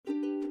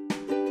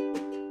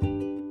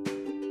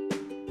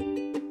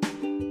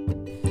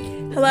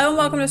Hello and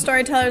welcome to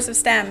Storytellers of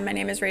STEM. My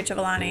name is Rachel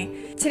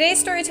Villani. Today's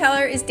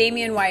storyteller is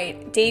Damien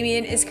White.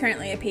 Damien is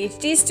currently a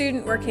PhD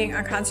student working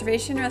on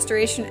conservation and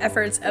restoration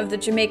efforts of the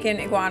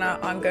Jamaican iguana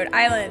on Goat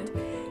Island.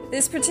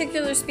 This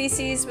particular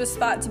species was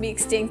thought to be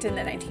extinct in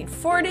the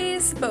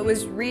 1940s, but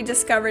was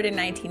rediscovered in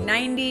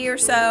 1990 or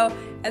so,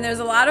 and there's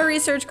a lot of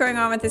research going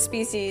on with this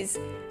species.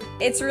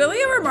 It's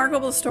really a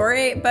remarkable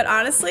story, but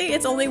honestly,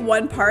 it's only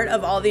one part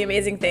of all the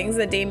amazing things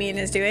that Damien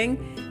is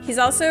doing. He's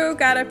also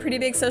got a pretty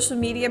big social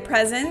media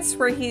presence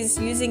where he's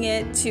using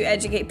it to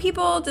educate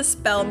people,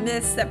 dispel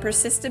myths that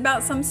persist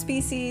about some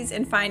species,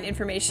 and find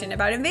information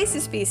about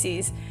invasive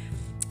species.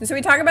 And so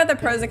we talk about the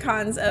pros and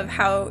cons of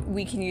how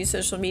we can use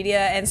social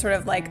media and sort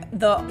of like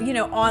the,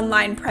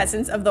 online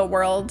presence of the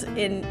world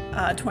in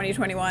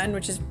 2021,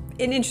 which is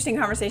an interesting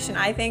conversation,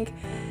 I think.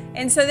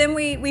 And so then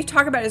we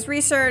talk about his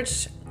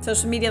research,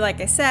 social media, like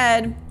I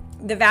said,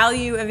 the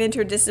value of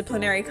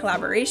interdisciplinary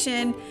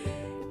collaboration,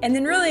 and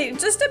then really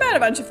just about a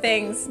bunch of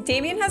things.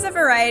 Damien has a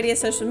variety of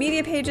social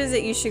media pages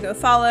that you should go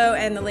follow,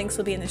 and the links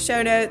will be in the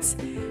show notes.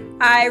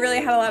 I really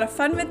had a lot of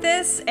fun with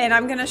this, and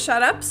I'm gonna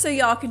shut up so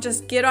y'all can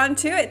just get on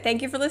to it.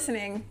 Thank you for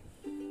listening.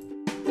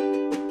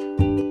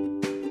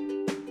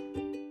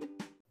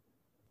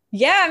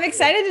 Yeah, I'm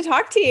excited to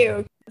talk to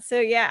you. So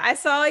yeah, I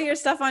saw your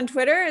stuff on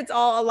Twitter. It's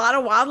all a lot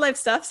of wildlife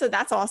stuff, so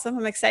that's awesome.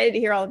 I'm excited to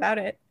hear all about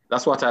it.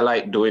 That's what I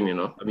like doing,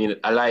 I mean,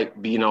 I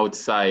like being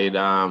outside,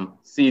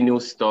 seeing new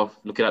stuff,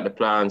 looking at the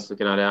plants,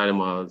 looking at the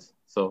animals.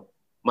 So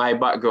my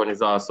background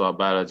is also a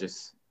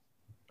biologist.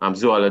 I'm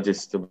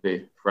zoologist, to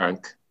be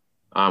frank.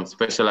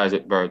 Specialize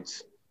with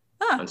birds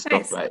and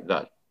stuff like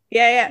that.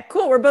 Yeah.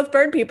 Cool. We're both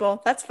bird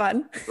people. That's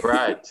fun.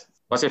 Right.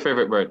 What's your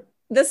favorite bird?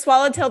 The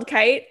swallow-tailed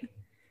kite.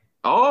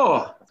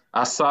 Oh,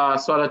 I saw a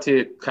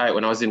swallow-tailed kite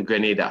when I was in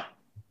Grenada.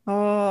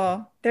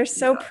 Oh, they're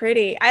so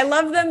pretty. I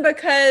love them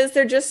because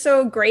they're just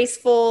so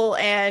graceful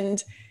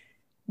and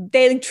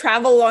they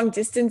travel long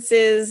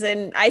distances.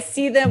 And I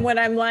see them when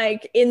I'm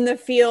like in the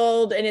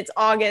field and it's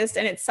August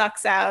and it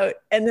sucks out.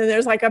 And then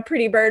there's like a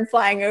pretty bird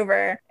flying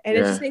over and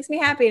it just makes me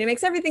happy and it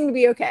makes everything to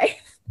be okay.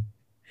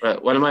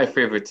 Right. One of my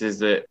favorites is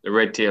the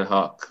red-tailed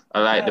hawk.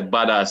 I like the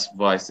badass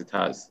voice it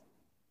has.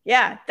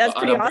 Yeah, that's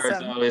pretty awesome.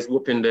 Birds are always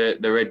whooping the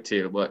red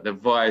tail, but the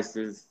voice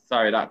is,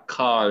 that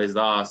call is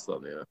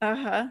awesome.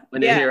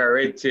 When you hear a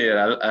red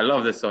tail, I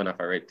love the sound of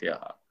a red tail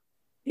hawk.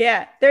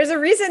 Yeah, there's a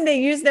reason they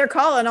use their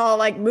call in all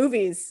like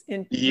movies.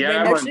 There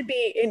should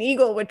be an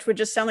eagle, which would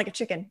just sound like a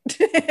chicken.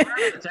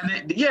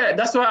 Yeah,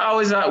 that's why I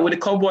always with the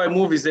cowboy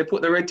movies, they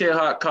put the red tail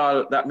hawk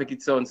call that make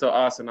it sound so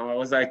awesome. I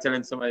was like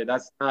telling somebody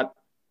that's not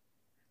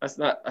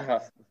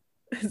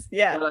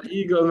yeah, not an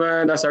eagle,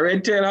 man. That's a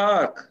red tail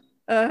hawk.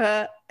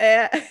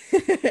 Yeah.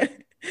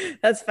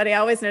 That's funny. I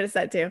always notice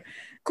that too.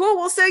 Cool.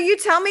 Well, so you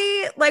tell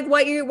me like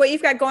what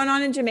you've got going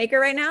on in Jamaica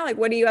right now. Like,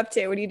 what are you up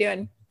to? What are you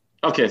doing?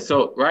 Okay,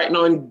 so right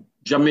now in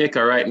Jamaica,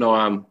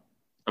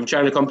 I'm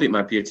trying to complete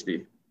my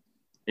PhD.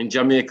 In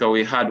Jamaica,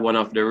 we had one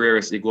of the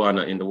rarest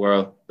iguana in the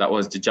world. That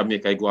was the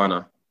Jamaica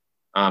iguana,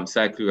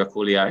 Cyclura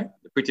colii.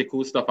 The pretty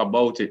cool stuff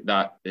about it,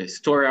 that the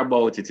story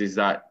about it is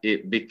that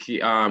it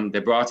became, they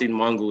brought in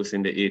mongoose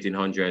in the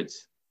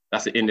 1800s.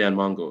 That's the Indian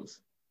mongoose,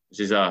 which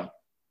is a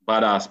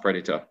badass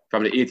predator.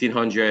 From the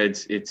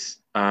 1800s,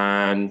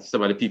 and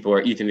some of the people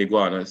were eating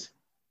iguanas,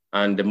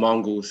 and the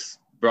mongoose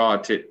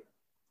brought it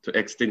to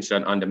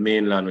extinction on the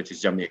mainland, which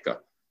is Jamaica.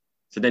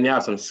 So then you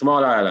have some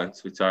small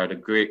islands, which are the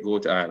Great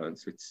Goat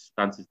Islands, which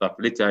consists of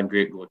Little and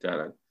Great Goat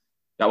Island.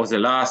 That was the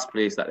last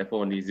place that they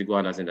found these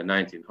iguanas in the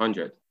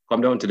 1900s. Come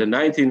down to the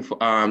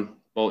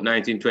about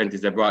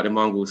 1920s, they brought the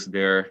mongoose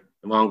there.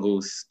 The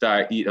mongoose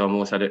started eating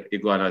most of the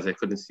iguanas. They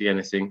couldn't see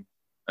anything.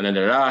 And then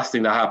the last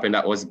thing that happened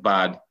that was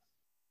bad,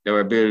 they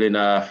were building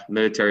a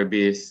military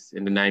base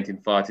in the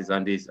 1940s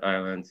on these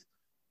islands.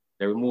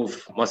 They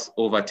removed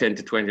over 10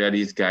 to 20 of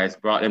these guys,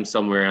 brought them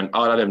somewhere, and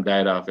all of them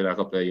died off in a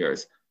couple of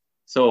years.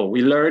 So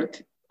we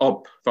learned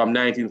up from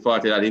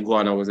 1940 that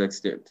iguana was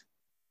extinct.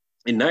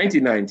 In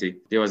 1990,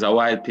 there was a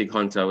wild pig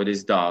hunter with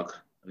his dog,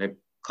 and they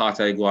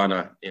caught an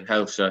iguana in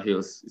Helpshire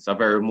Hills. It's a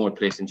very remote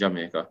place in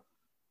Jamaica,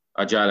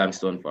 a dry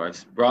limestone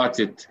forest. Brought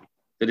it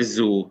to the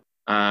zoo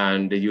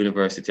and the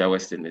University of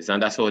West Indies.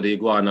 And that's how the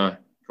iguana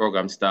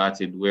program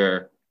started,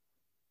 where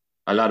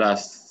a lot of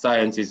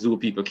scientists, zoo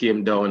people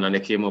came down and they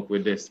came up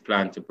with this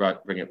plan to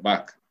bring it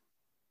back.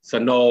 So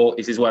now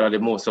it is one of the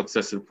most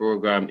successful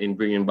programs in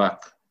bringing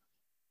back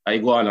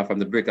iguana from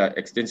the brink of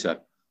extinction.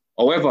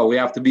 However, we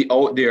have to be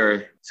out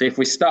there. So if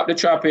we stop the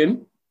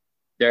trapping,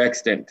 they're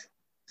extinct.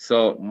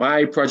 So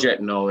my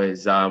project now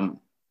is, as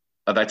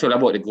I told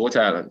about the Goat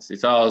Islands,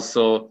 it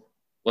also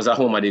was a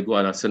home of the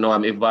iguana. So now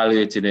I'm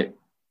evaluating it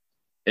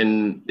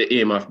in the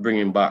aim of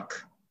bringing back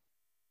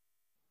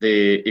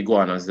the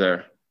iguanas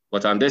there.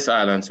 But on this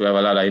island, we have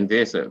a lot of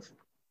invasive.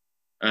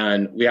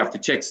 And we have to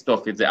check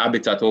stuff, is the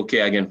habitat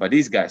okay again for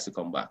these guys to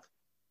come back?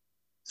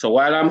 So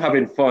while I'm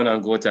having fun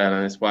on Goat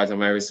Island as part of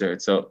my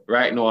research, so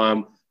right now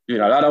I'm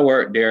doing a lot of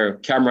work there,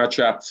 camera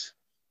traps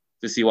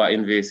to see what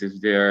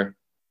invasives there.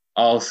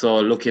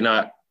 Also looking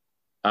at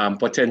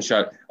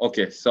potential,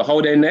 okay, so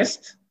how they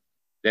nest,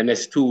 Then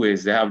there's two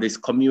ways. They have this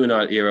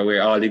communal area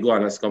where all the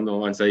iguanas come down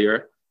once a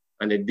year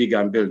and they dig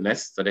and build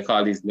nests. So they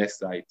call these nest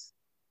sites.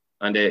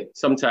 And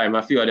sometimes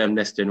a few of them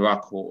nest in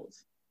rock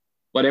holes.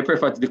 But they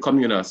prefer the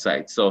communal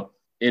site. So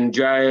in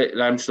dry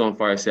limestone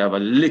forest, you have a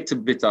little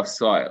bit of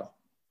soil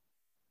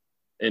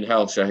in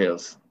Hellshire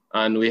Hills.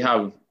 And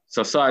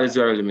so soil is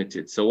very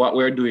limited. So what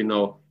we're doing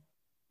now,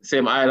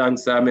 same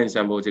islands I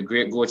mentioned about the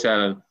Great Goach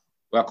Island,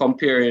 we're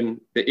comparing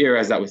the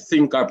areas that we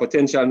think are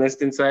potential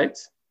nesting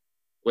sites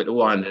with the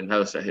one in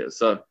Hellshire Hills.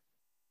 So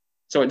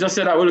just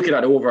so that we're looking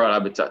at the overall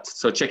habitat.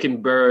 So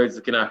checking birds,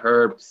 looking at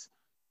herbs,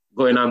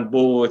 going on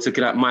boats,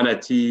 looking at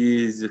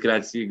manatees, looking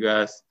at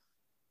seagrass.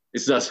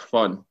 It's just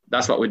fun.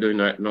 That's what we're doing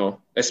right now.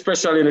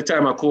 Especially in the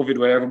time of COVID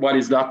where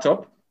everybody's locked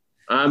up.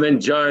 I'm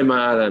enjoying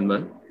my island,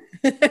 man.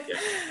 Yeah.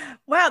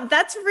 Wow,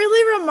 that's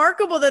really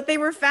remarkable that they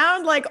were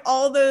found like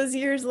all those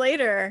years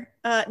later,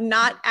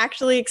 not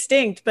actually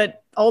extinct,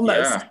 but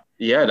almost.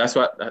 Yeah, that's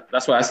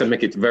why I said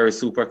make it very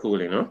super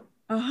cool, you know?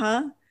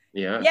 Uh-huh.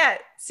 Yeah. Yeah.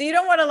 So you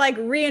don't want to like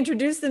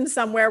reintroduce them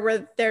somewhere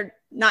where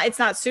it's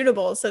not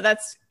suitable. So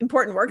that's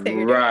important work that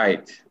you're doing.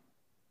 Right.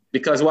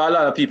 Because what a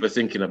lot of people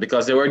think,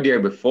 because they were there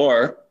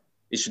before,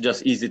 it's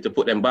just easy to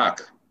put them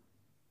back.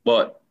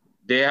 But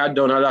they had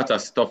done a lot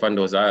of stuff on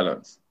those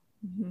islands.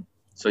 Mm-hmm.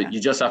 So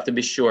you just have to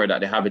be sure that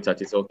the habitat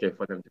is okay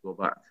for them to go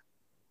back.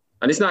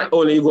 And it's not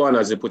only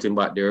iguanas they're putting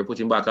back, they're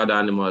putting back other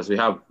animals. We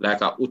have like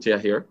a utia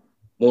here.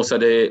 Most of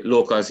the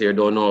locals here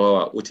don't know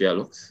how utia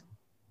looks.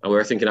 And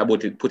we're thinking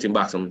about putting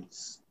back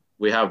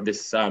we have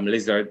this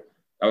lizard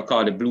that we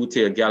call the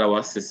blue-tailed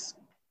galawas. It's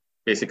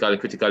basically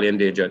critically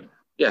endangered.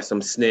 Yeah,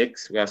 some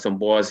snakes. We have some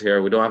boars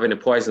here. We don't have any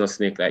poisonous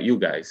snake like you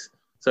guys.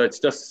 So it's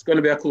going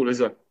to be a cool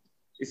resort.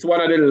 It's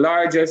one of the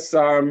largest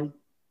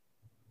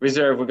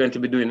reserve we're going to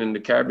be doing in the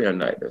Caribbean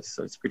like this.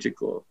 So it's pretty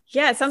cool.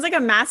 Yeah, it sounds like a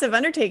massive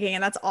undertaking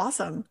and that's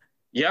awesome.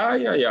 Yeah.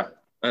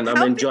 And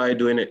I'm enjoying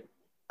doing it.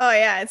 Oh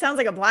yeah, it sounds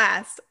like a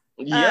blast.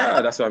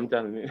 Yeah, that's what I'm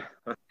telling you.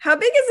 How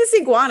big is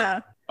this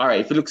iguana? All right,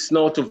 if you look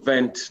snow to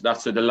vent,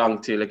 that's with the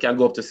long tail. It can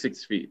go up to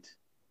 6 feet.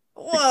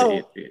 Whoa. 6 to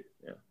 8 feet.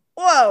 Yeah.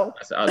 Whoa.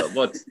 That's a lot.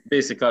 But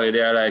basically,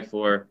 they're like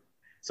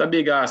it's a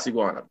big ass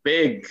iguana.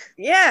 Big.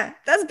 Yeah,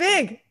 that's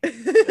big.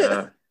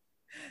 Yeah.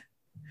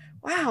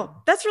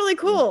 Wow, that's really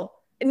cool.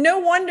 No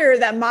wonder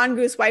that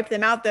mongoose wiped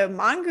them out, though.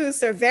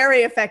 Mongoose are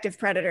very effective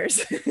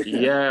predators.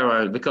 Yeah,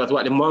 man, because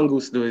what the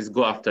mongoose do is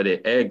go after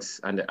the eggs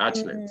and the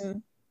hatchlings. Mm-hmm.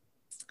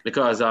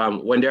 Because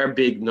when they're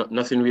big,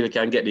 nothing really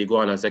can get the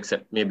iguanas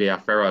except maybe a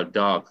feral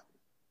dog.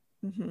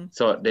 Mm-hmm.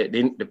 So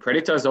the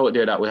predators out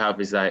there that we have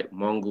is like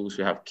mongoose,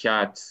 we have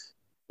cats,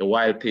 the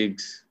wild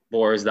pigs,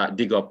 boars that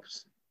dig up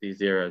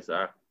these areas.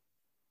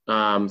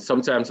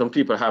 Sometimes some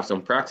people have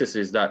some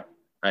practices that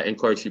I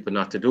encourage people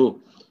not to do.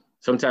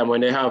 Sometimes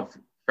when they have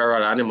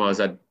feral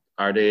animals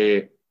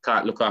they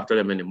can't look after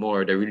them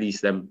anymore, they release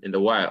them in the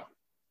wild.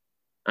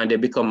 And they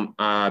become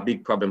a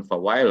big problem for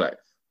wildlife.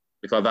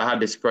 Because I had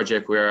this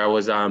project where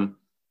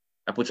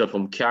I put up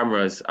some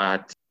cameras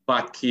at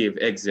Bat Cave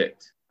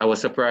exit. I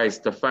was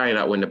surprised to find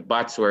that when the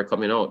bats were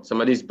coming out, some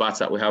of these bats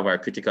that we have are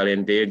critically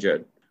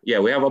endangered. Yeah,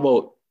 we have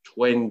about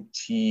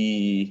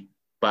 20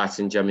 bats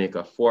in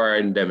Jamaica, 4 are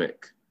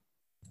endemic.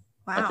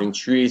 Wow. I think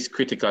 3 is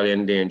critically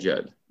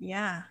endangered.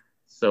 Yeah.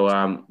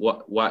 So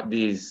what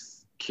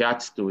these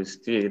cats do is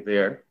stay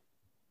there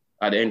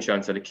at the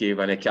entrance of the cave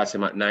and they catch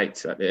them at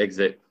night at the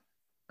exit.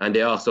 And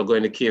they also go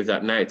in the caves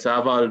at night. So I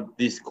have all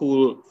this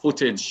cool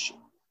footage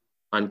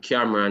on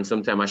camera, and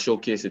sometimes I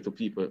showcase it to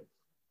people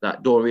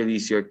that don't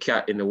release your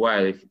cat in the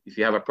wild. If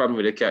you have a problem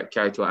with a cat,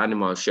 carry it to an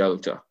animal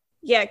shelter.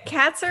 Yeah,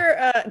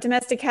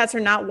 domestic cats are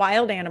not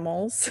wild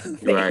animals.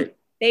 Right.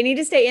 They need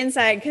to stay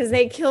inside because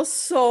they kill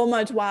so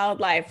much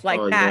wildlife, like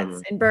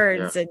bats and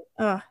birds.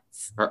 Yeah.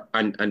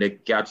 And they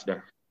catch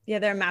them. Yeah,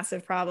 they're a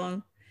massive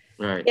problem.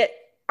 Right.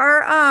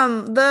 Are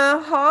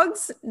the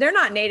hogs, they're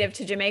not native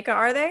to Jamaica,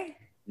 are they?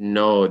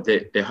 No,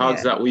 the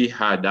hogs that we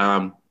had,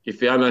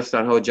 if you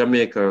understand how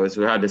Jamaica was,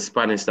 we had the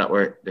Spanish that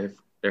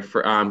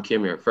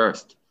came here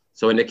first.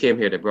 So when they came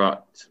here, they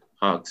brought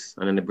hogs,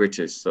 and then the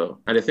British. So,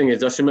 and the thing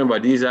is, just remember,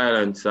 these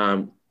islands,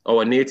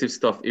 our native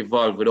stuff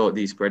evolved without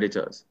these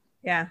predators.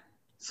 Yeah.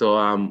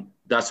 So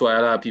that's why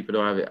a lot of people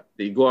don't have it.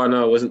 The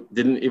iguana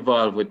didn't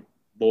evolve with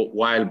both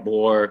wild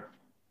boar,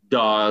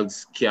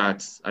 dogs,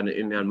 cats, and the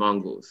Indian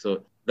mongoose.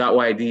 So that's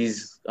why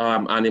these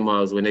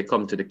animals, when they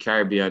come to the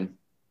Caribbean,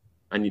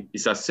 and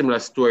it's a similar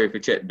story if you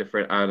check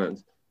different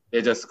islands,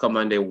 they just come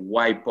and they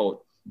wipe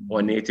out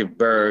our native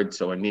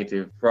birds, our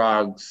native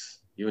frogs,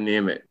 you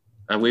name it.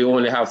 And we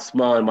only have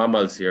small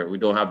mammals here. We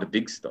don't have the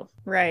big stuff.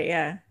 Right,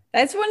 yeah.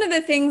 That's one of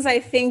the things I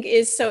think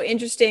is so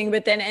interesting,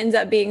 but then ends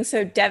up being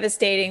so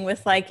devastating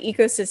with like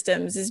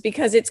ecosystems, is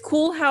because it's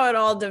cool how it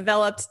all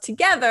developed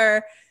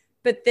together,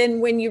 but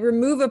then when you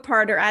remove a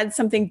part or add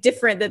something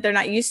different that they're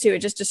not used to, it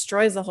just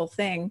destroys the whole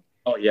thing.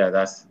 Oh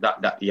yeah,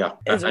 yeah.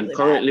 And really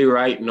currently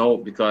right now,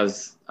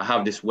 because I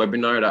have this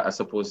webinar that I'm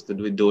supposed to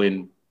be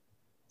doing,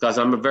 because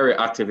I'm very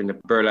active in the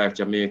BirdLife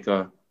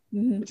Jamaica,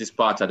 which is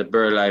part of the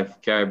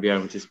BirdLife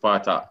Caribbean, which is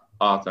part of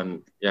ARC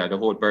and the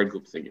whole bird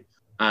group thing.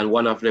 And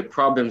one of the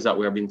problems that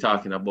we have been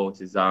talking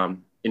about is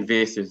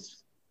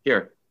invasives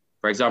here.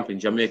 For example, in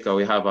Jamaica,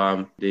 we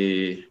have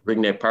the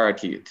ring-necked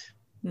parakeet,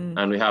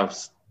 and we have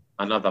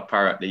another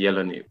parrot, the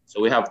yellow-nape.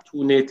 So we have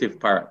two native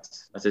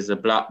parrots, that is the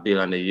black-bill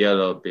and the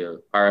yellow-bill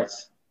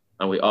parrots,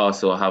 and we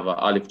also have an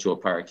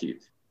olive-throat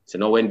parakeet. So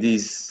now when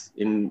these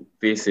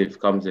invasive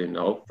comes in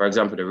now, for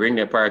example, the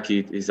ring-necked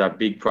parakeet is a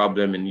big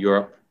problem in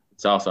Europe.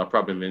 It's also a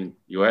problem in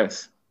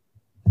US,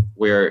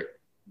 where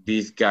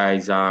these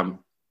guys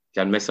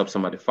can mess up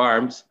some of the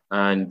farms,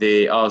 and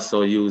they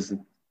also use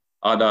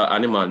other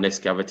animal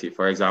nest cavity,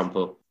 for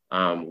example,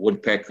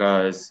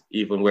 woodpeckers,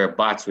 even where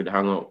bats would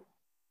hang out.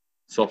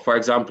 So for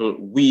example,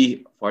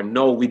 for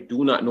now, we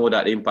do not know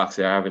that the impacts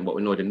they're having, but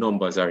we know the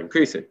numbers are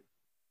increasing.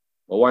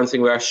 But one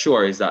thing we are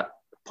sure is that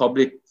the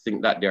public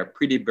think that they're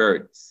pretty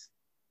birds.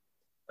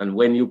 And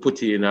when you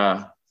put in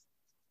a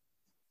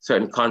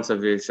certain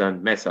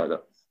conservation method,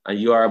 and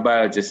you are a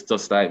biologist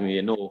just like me,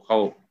 you know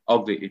how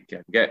ugly it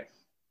can get.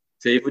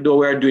 So even though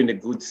we're doing the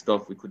good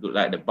stuff, we could look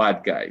like the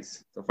bad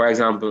guys. So for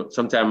example,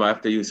 sometimes I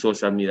have to use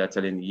social media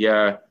telling,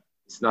 yeah,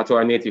 it's not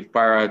our native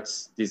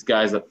parrots. These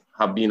guys that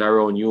have been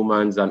around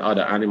humans and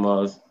other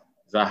animals.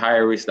 There's a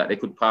higher risk that they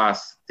could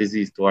pass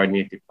disease to our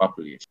native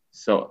population.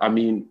 So, I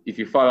mean, if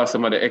you follow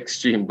some of the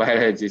extreme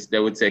biologists, they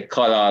would say,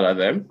 call all of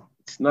them.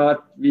 It's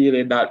not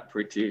really that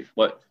pretty,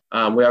 but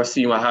we have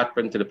seen what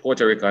happened to the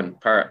Puerto Rican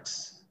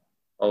parrots.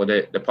 Oh,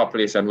 the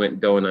population went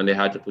down and they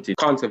had to put in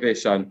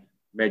conservation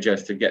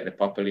measures to get the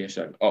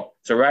population up.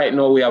 So right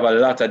now we have a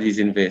lot of these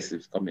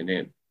invasives coming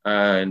in,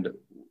 and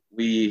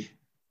we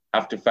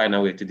have to find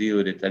a way to deal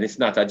with it. And it's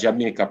not a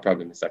Jamaica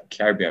problem, it's a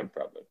Caribbean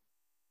problem.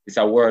 It's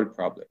a world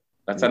problem.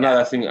 That's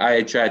another thing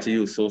I try to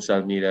use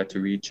social media to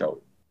reach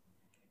out.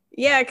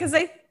 Yeah, because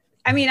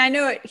I mean, I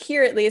know it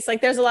here at least,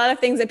 like there's a lot of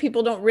things that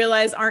people don't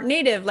realize aren't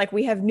native. Like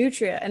we have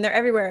nutria and they're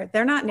everywhere.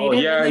 They're not native.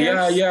 Oh,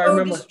 yeah, yeah. I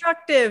remember.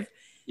 Destructive.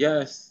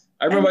 Yes.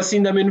 I remember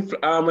seeing them in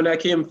when I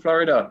came to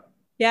Florida.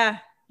 Yeah.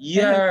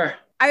 Yeah.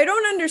 I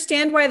don't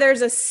understand why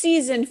there's a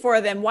season for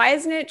them. Why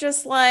isn't it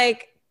just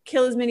like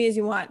kill as many as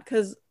you want?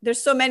 Because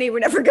there's so many, we're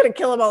never going to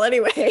kill them all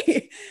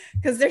anyway.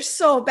 Because they're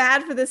so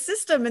bad for the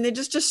system and they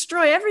just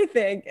destroy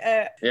everything.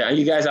 Yeah, and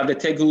you guys have the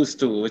tegus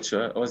too, which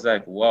I was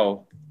like,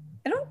 wow.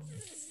 I don't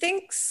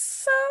think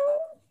so.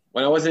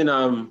 When I was in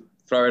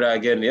Florida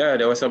again, yeah,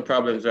 there were some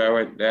problems where I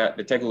went there,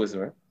 the tegus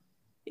were.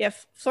 Yeah,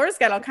 Florida's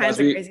got all kinds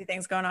of crazy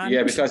things going on.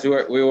 Yeah, because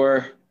we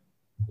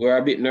were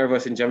a bit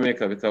nervous in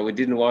Jamaica because we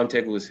didn't want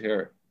tegus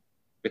here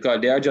because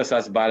they are just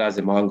as bad as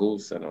the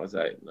mongoose. And I was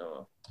like,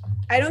 no.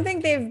 I don't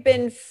think they've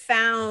been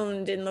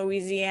found in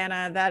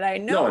Louisiana that I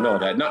know.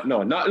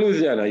 Not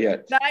Louisiana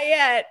yet. Not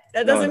yet.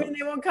 That doesn't mean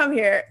they won't come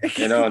here.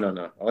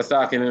 No. I was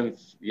talking in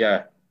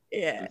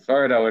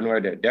Florida when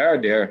we're there.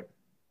 They're there.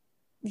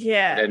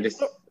 Yeah. And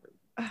this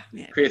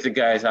crazy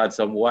guys had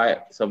some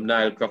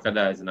Nile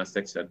crocodiles in a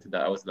section to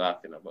that I was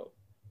laughing about.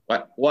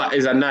 What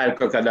is a Nile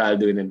crocodile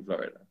doing in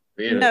Florida?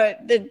 You know? No,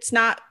 it's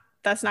not.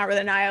 That's not where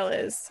the Nile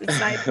is. It's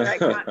not even the right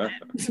continent.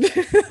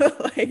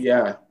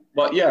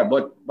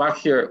 But back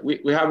here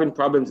we're having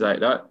problems like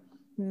that,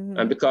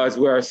 and because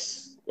we're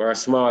a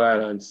small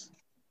island,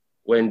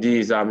 when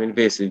these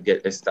invasives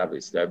get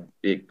established, they're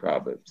big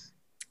problems.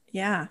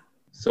 Yeah.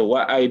 So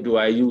what I do,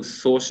 I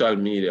use social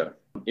media.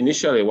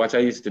 Initially, what I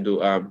used to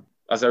do,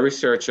 as a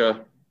researcher,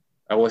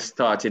 I was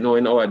taught, in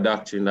our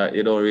doctrine that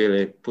you don't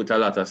really put a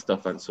lot of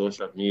stuff on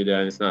social media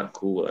and it's not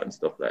cool and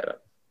stuff like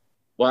that.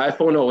 Well, I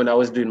found out when I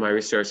was doing my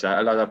research that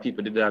a lot of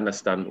people didn't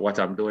understand what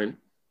I'm doing.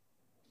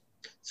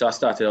 So I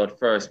started out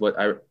first, but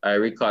I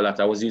recall that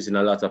I was using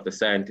a lot of the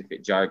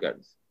scientific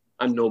jargons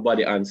and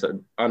nobody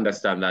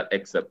understand that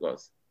except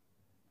us.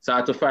 So I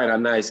had to find a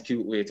nice,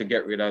 cute way to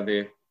get rid of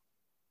if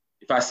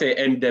I say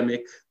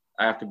endemic,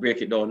 I have to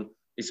break it down.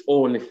 It's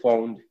only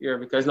found here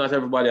because not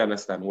everybody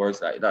understands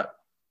words like that.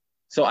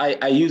 So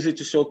I use it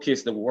to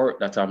showcase the work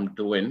that I'm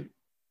doing.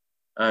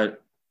 And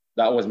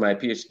that was my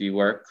PhD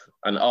work.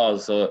 And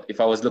also, if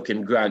I was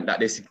looking grand,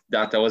 that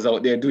I was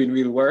out there doing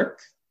real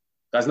work.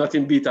 There's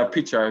nothing beat a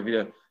picture of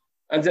it.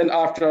 And then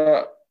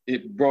after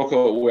it broke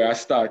out where I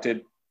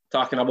started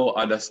talking about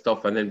other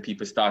stuff and then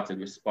people started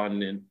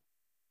responding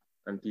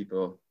and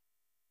people.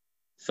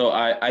 So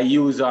I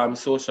use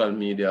social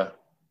media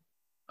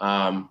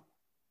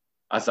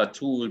as a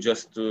tool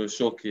just to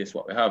showcase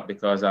what we have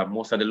because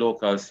most of the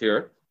locals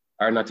here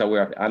are not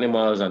aware of the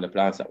animals and the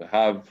plants that we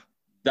have.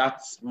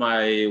 That's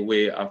my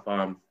way of,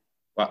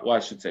 what I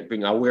should say,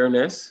 bring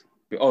awareness.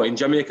 Oh, in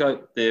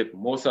Jamaica,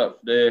 most of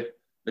the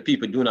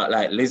people do not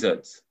like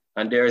lizards.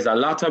 And there is a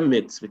lot of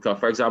myths because,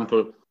 for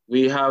example,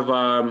 we have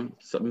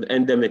some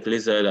endemic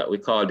lizard that we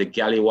call the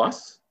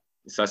galliwas.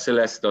 It's a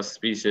celestus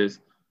species.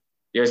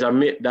 There's a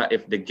myth that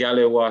if the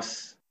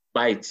galliwas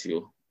bites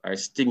you or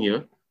sting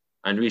you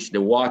and reach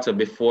the water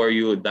before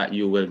you, that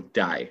you will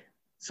die.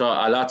 So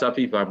a lot of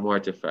people are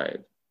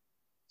mortified.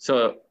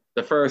 So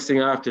the first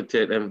thing I have to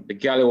tell them, the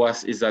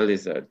galliwas is a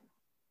lizard.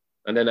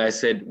 And then I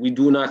said, we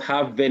do not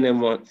have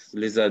venomous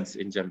lizards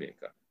in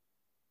Jamaica.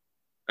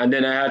 And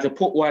then I had to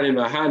put one in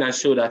my hand and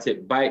show that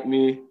it bite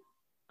me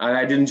and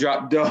I didn't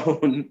drop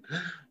down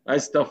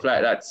and stuff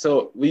like that.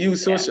 So we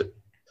use social.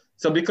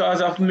 So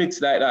because of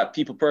myths like that,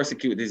 people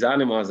persecute these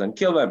animals and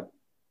kill them.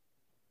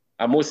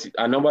 And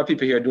a number of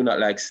people here do not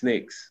like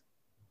snakes.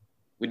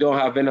 We don't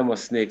have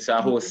venomous snakes. So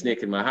I hold a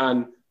snake in my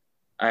hand.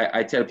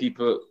 I tell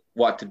people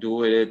what to do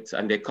with it,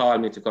 and they call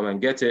me to come and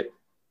get it.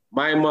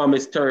 My mom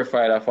is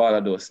terrified of all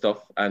of those stuff.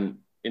 And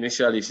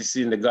initially, she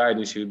seen the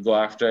garden, she would go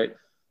after it.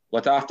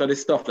 But after the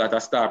stuff that I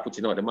start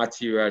putting out, the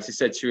material, she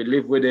said she would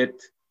live with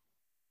it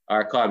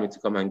or call me to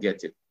come and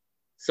get it.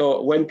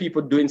 So when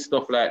people doing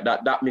stuff like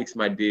that, that makes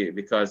my day,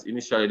 because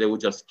initially they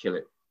would just kill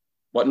it.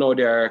 But now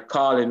they're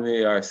calling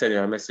me or sending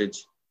a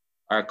message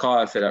or call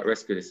and say that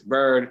rescue this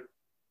bird,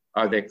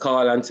 or they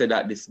call and say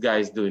that this guy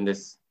is doing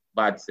this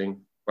bad thing.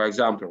 For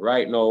example,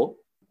 right now,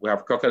 we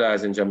have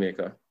crocodiles in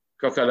Jamaica.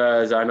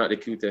 Crocodiles are not the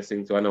cutest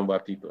thing to a number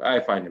of people. I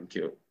find them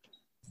cute.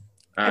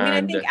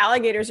 I think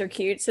alligators are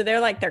cute. So they're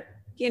like, right.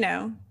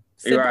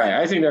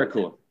 I think they're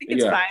cool. I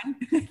think it's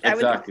fine.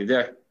 Exactly.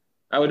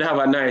 I would have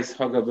a nice,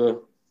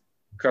 huggable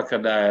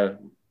crocodile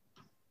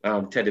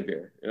teddy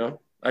bear,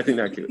 I think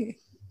they're cute.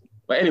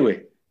 But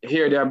anyway,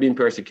 here they are being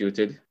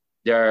persecuted.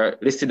 They're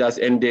listed as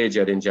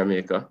endangered in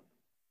Jamaica.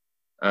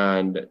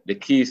 And the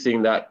key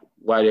thing that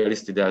why they're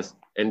listed as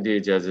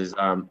endangered is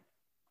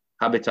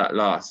habitat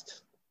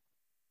lost.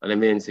 And the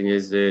main thing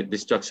is the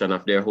destruction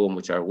of their home,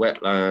 which are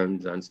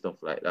wetlands and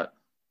stuff like that.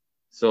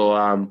 So,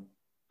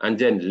 and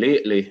then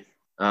lately,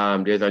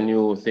 there's a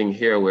new thing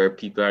here where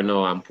people are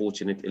now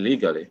poaching it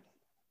illegally,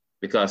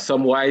 because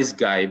some wise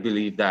guy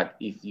believed that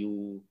if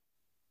you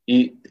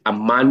eat a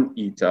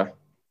man-eater,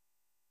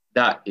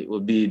 that it will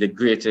be the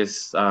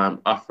greatest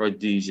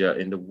aphrodisia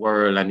in the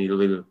world, and he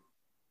will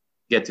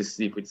get to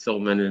sleep with so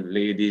many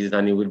ladies,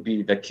 and he would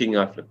be the king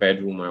of the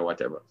bedroom or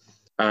whatever.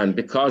 And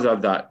because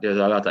of that, there's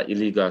a lot of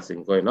illegal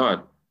things going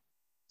on.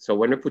 So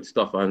when they put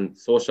stuff on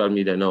social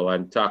media now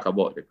and talk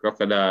about the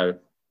crocodile,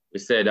 we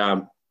said,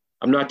 I'm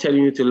not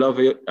telling you to love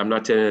it. I'm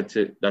not telling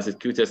you that's the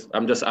cutest.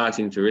 I'm just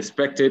asking you to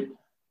respect it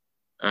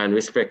and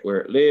respect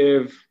where it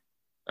lives.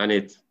 And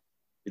it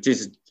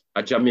is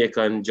a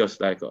Jamaican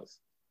just like us.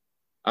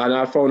 And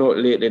I found out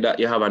lately that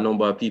you have a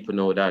number of people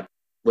now that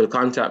will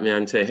contact me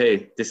and say,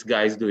 hey, this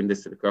guy is doing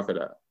this to the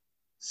crocodile.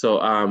 So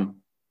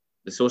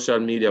the social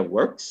media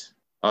works,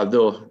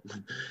 although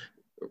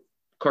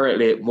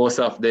currently most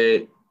of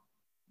the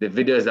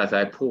videos that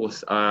I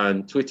post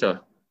on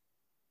Twitter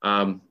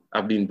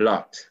have been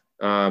blocked.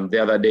 The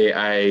other day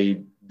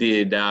I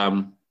did,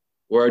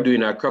 we're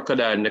doing a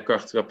crocodile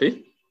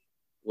necroscopy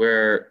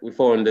where we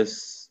found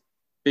this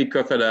big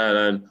crocodile,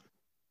 and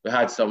we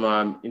had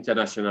some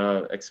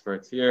international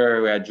experts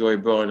here. We had Joy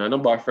Brown, a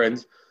number of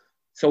friends.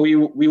 So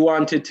we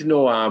wanted to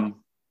know,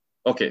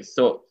 okay,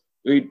 so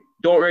we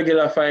don't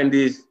regularly find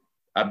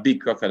a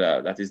big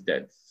crocodile that is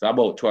dead, so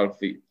about 12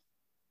 feet.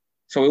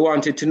 So we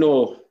wanted to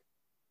know,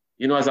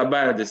 as a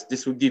biologist,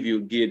 this would give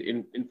you good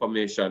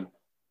information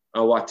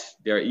on what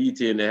they're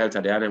eating, the health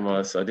of the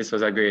animals. So this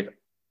was a great.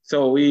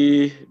 So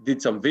we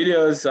did some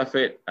videos of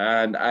it,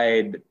 and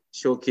I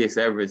showcased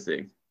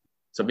everything.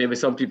 So maybe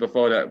some people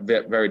found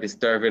that very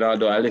disturbing,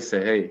 although I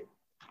listen, hey.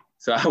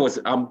 So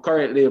I'm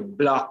currently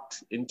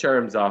blocked in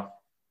terms of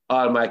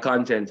all my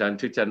content, and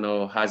Twitter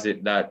now has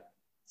it that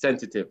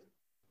sensitive.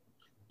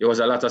 There was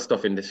a lot of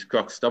stuff in the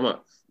croc's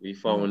stomach. We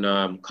found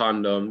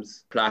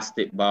condoms,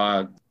 plastic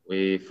bag.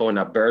 We found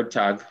a bird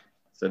tag.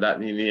 So that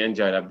made me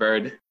enjoy the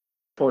bird.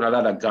 Found a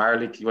lot of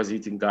garlic. He was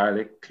eating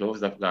garlic,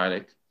 cloves of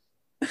garlic.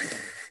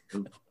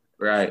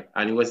 Right.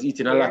 And he was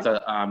eating a lot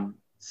of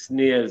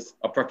snails,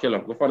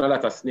 operculum. We found a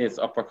lot of snails,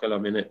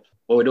 operculum in it.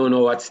 But we don't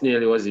know what snail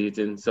he was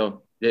eating.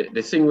 So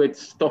the thing with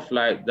stuff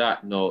like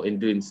that now, in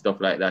doing stuff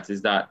like that,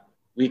 is that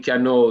we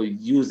can now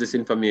use this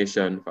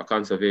information for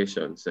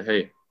conservation. So,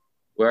 hey,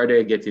 where are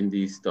they getting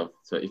these stuff?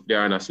 So if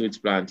they're on a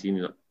sewage plant,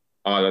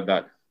 all of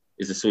that,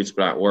 is the sewage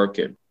plant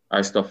working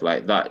or stuff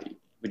like that.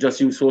 We just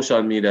use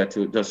social media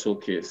to just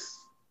showcase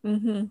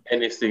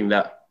anything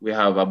that we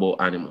have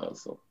about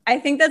animals. So I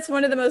think that's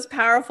one of the most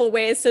powerful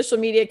ways social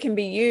media can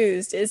be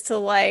used, is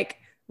to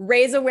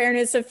raise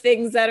awareness of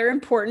things that are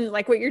important,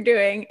 like what you're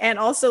doing, and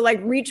also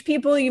reach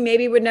people you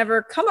maybe would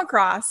never come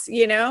across,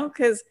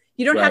 because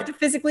you don't have to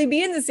physically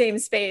be in the same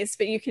space,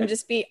 but you can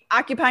just be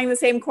occupying the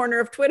same corner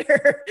of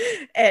Twitter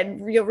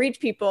and you'll reach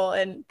people,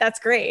 and that's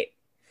great.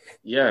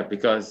 Yeah,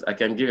 because I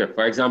can give it,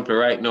 for example,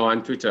 right now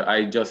on Twitter,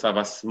 I just have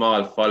a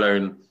small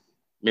following,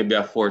 maybe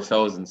a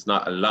 4,000, it's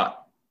not a lot.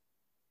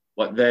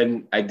 But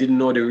then I didn't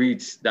know the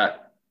reach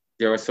that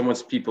there are so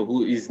much people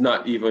who is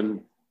not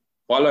even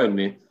following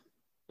me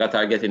that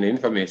are getting the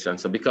information.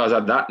 So because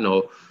of that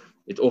now,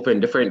 it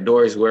opened different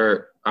doors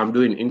where I'm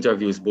doing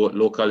interviews both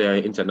locally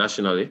and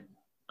internationally.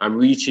 I'm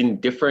reaching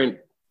different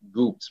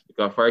groups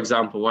because, for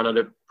example, one of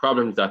the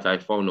problems that I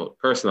found out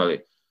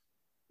personally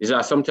is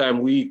that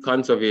sometimes we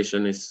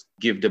conservationists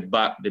give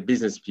the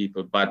business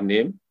people bad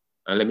name.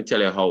 And let me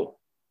tell you how.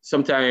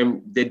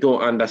 Sometimes they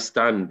don't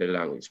understand the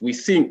language. We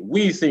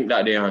think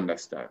that they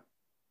understand.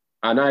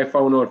 And I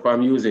found out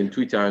from using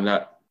Twitter and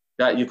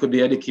that you could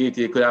be educated,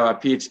 you could have a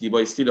PhD, but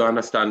you still don't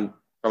understand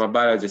from a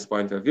biologist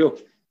point of view.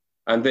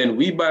 And then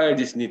we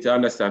biologists need to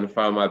understand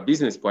from a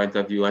business point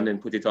of view and then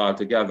put it all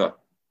together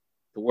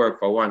to work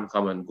for one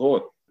common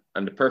goal.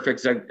 And the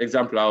perfect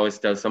example I always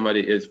tell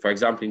somebody is, for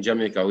example, in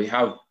Jamaica, we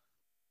have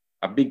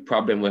a big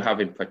problem with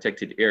having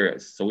protected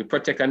areas. So we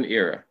protect an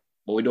area,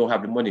 but we don't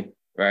have the money,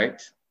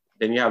 right?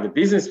 Then you have the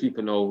business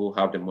people now who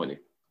have the money.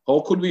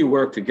 How could we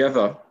work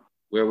together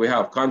where we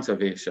have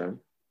conservation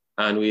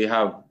and we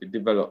have the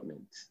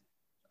development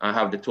and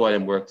have the two of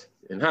them work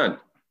in hand?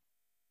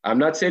 I'm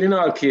not saying in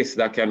all cases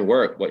that can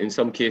work, but in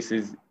some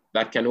cases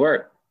that can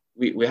work.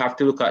 We have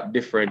to look at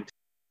different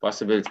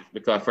possibilities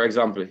because, for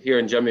example, here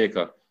in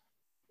Jamaica,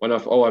 one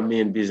of our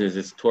main businesses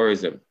is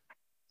tourism.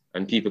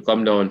 And people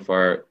come down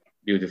for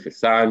beautiful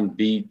sand,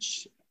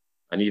 beach,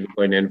 and even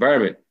for the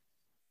environment.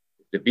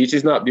 If the beach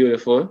is not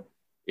beautiful,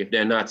 if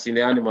they're not seeing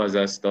the animals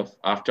and stuff,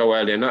 after a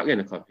while, they're not going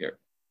to come here.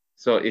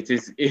 So it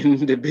is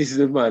in the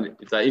businessman,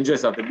 it's the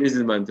interest of the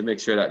businessman to make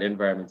sure that the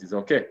environment is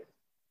okay.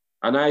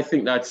 And I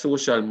think that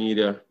social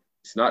media,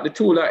 it's not the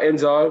tool that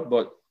ends all,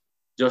 but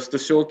just to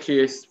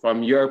showcase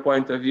from your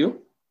point of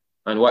view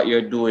and what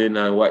you're doing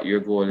and what your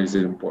goal is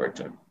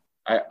important.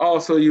 I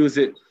also use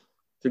it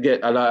to get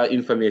a lot of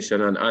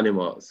information on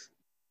animals.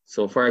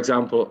 So for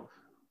example,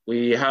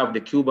 we have the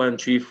Cuban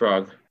tree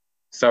frog.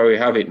 Sorry, we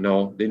have it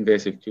now, the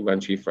invasive Cuban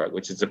tree frog,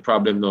 which is a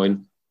problem now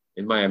in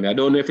Miami. I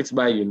don't know if it's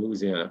by you in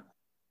Louisiana.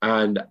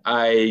 And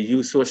I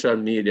use social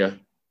media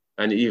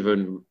and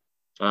even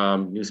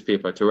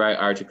newspaper to write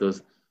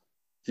articles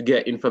to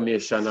get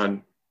information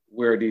on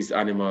where these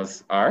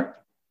animals are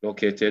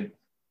located.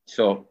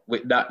 So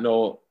with that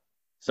now,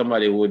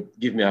 somebody would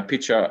give me a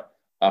picture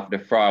of the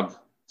frog.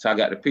 So I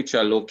got the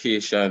picture,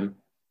 location.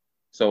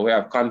 So we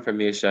have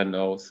confirmation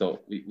now.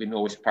 So we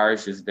know which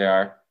parishes they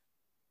are.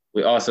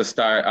 We also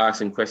start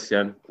asking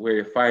questions where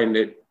you find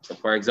it. So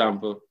for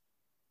example,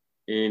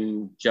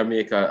 in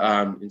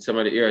Jamaica, in some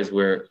of the areas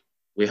where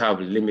we have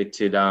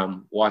limited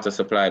water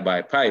supply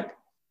by pipe,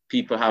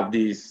 people have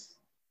these,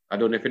 I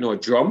don't know if you know,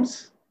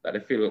 drums that they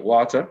fill with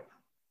water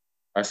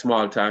or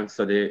small tanks.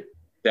 So they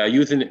are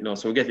using it now.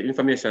 So we get the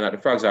information that the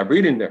frogs are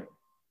breeding there.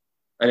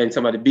 And then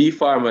some of the bee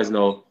farmers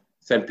now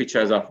send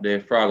pictures of the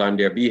frog on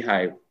their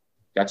beehive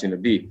catching the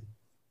bee.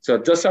 So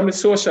just on the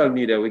social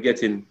media, we're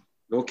getting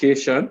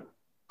location,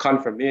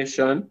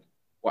 confirmation,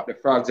 what the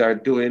frogs are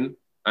doing,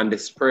 and the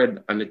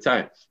spread and the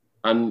time.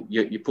 And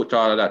you put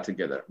all of that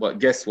together. But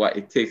guess what?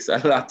 It takes a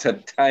lot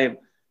of time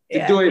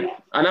to do it.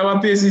 And I'm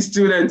a PhD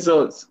student,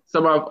 so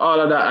some of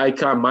all of that, I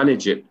can't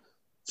manage it.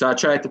 So I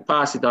try to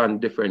pass it on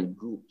different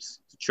groups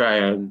to try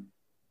and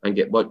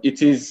get. But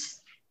it is,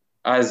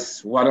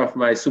 as one of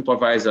my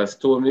supervisors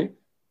told me,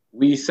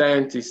 we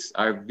scientists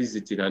are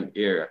visiting an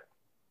area.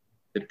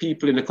 The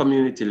people in the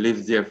community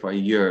live there for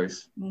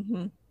years.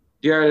 Mm-hmm.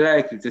 They are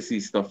likely to see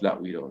stuff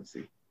that we don't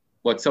see.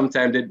 But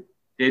sometimes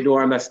they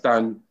don't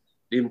understand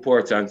the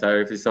importance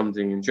or if it's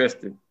something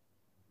interesting.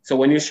 So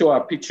when you show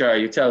a picture,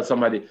 you tell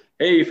somebody,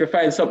 hey, if you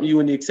find something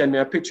unique, send me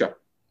a picture.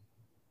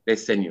 They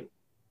send you.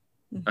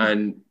 Mm-hmm.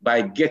 And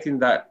by getting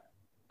that,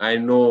 I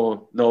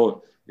know,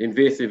 no, the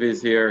invasive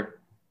is here,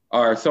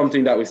 or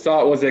something that we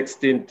thought was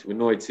extinct, we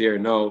know it's here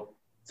now.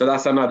 So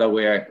that's another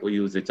way we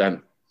use it.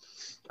 And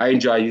I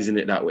enjoy using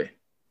it that way.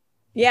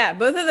 Yeah,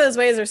 both of those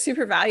ways are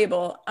super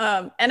valuable.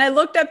 And I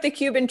looked up the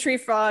Cuban tree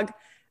frog.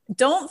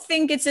 Don't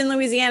think it's in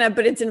Louisiana,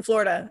 but it's in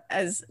Florida,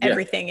 as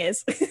everything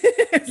is.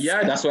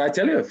 Yeah, that's what I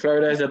tell you.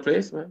 Florida is a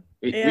place, man.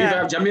 We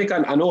have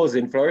Jamaican anoles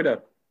in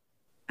Florida.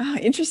 Oh,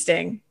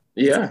 interesting.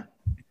 Yeah.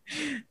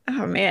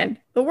 Oh, man.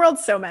 The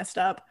world's so messed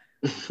up.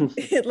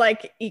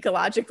 Like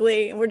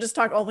ecologically. We're just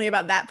talking only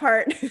about that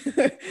part.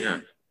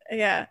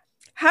 Yeah.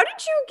 How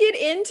did you get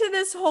into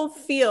this whole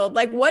field?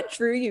 Like, what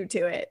drew you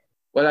to it?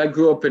 Well, I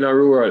grew up in a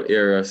rural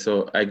area,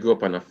 so I grew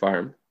up on a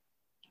farm.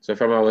 So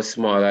from I was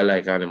small, I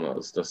like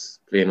animals,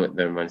 just playing with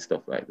them and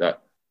stuff like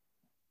that.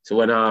 So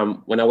when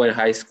I went to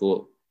high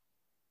school,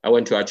 I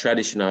went to a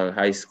traditional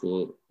high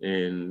school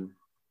in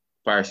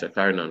Parish of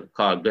Clarendon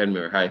called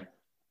Glenmere High.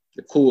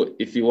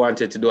 If you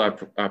wanted to do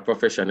a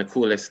profession, the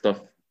coolest stuff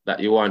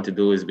that you want to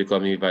do is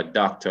become either a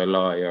doctor,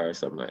 lawyer, or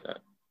something like that.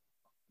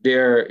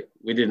 There,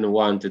 we didn't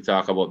want to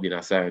talk about being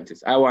a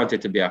scientist. I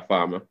wanted to be a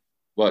farmer,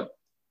 but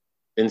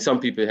in some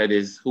people's head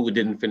is who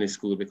didn't finish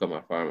school become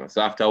a farmer.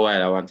 So after a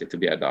while, I wanted to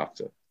be a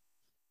doctor.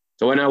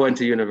 So when I went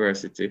to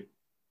university,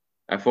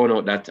 I found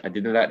out that I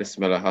didn't like the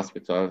smell of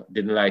hospital,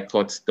 didn't like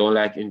cuts, don't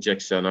like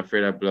injection,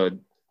 afraid of blood.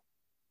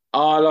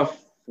 All of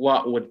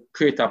what would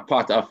create a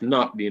path of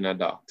not being a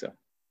doctor.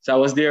 So I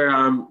was there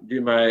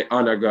doing my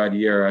undergrad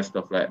year and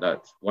stuff like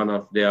that. One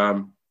of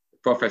the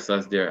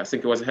professors there, I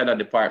think it was the head of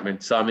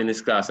department, saw me in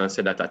his class and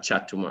said that I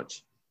chat too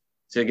much.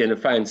 So again, to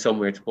find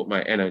somewhere to put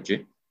my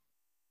energy.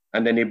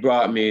 And then he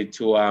brought me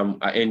to an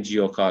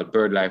NGO called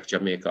BirdLife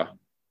Jamaica.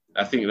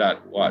 I think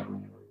that,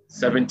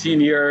 17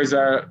 years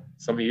or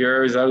some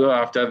years ago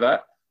after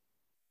that,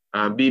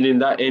 being in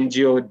that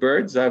NGO with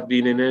birds, I've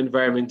been in the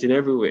environment in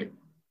every way.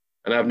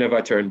 And I've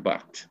never turned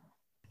back.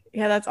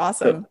 Yeah, that's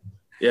awesome. So,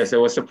 yes, it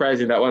was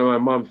surprising that one of my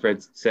mom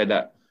friends said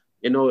that,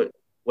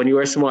 when you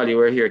were small, you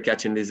were here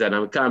catching lizard.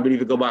 And I can't believe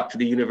you go back to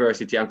the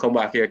university and come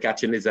back here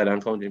catching lizard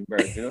and counting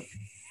birds, you know?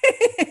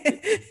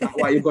 That's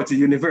why you go to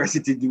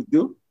university to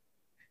do.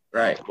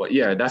 Right. But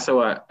yeah, that's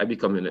how I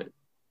become in it.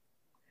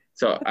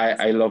 So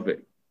I love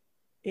it.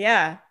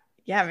 Yeah.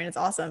 Yeah. I mean, it's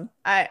awesome.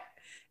 It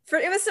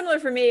was similar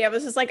for me. I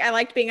was just like, I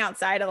liked being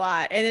outside a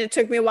lot. And it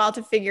took me a while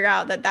to figure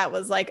out that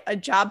was like a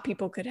job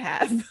people could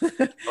have.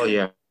 Oh,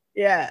 yeah.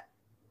 Yeah.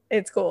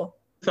 It's cool.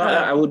 Thought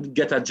I would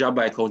get a job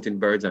by counting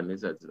birds and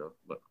lizards, though.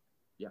 But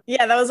yeah.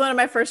 Yeah, that was one of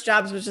my first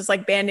jobs, was just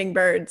like banding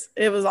birds.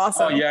 It was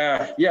awesome. Oh,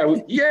 yeah. Yeah.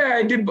 Yeah,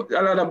 I did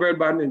a lot of bird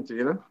banding too,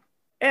 you know?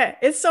 Yeah,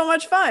 it's so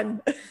much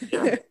fun.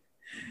 Yeah.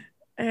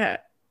 Yeah.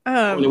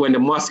 Only when the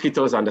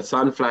mosquitoes and the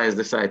sunflies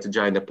decide to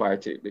join the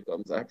party, it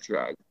becomes a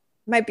drag.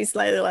 Might be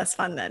slightly less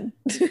fun then.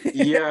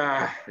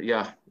 Yeah.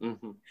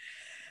 Mm-hmm.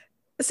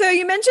 So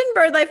you mentioned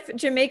BirdLife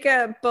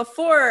Jamaica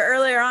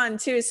earlier on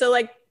too. So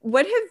like,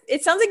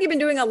 it sounds like you've been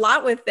doing a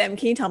lot with them.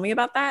 Can you tell me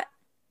about that?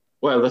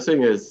 Well, the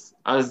thing is,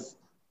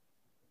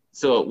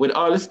 so with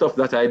all the stuff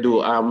that I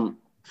do, I'm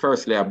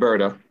firstly a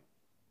birder.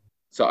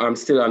 So I'm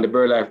still on the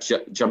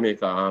BirdLife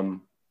Jamaica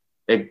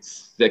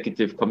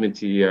executive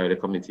committee, the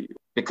committee.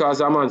 Because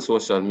I'm on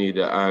social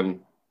media and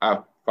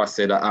I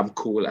say that I'm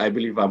cool, I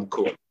believe I'm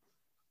cool.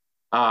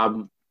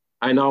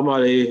 I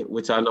normally,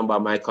 with a number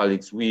of my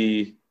colleagues,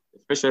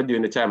 especially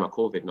during the time of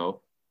COVID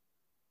now,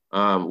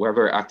 we're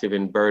very active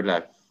in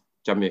BirdLife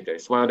Jamaica.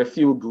 It's one of the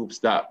few groups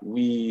that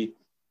we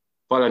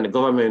follow the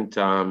government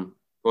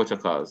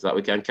protocols that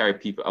we can carry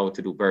people out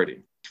to do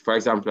birding. For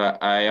example,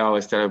 I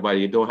always tell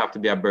everybody, you don't have to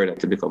be a birder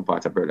to become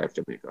part of BirdLife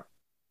Jamaica.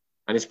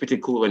 And it's pretty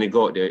cool when you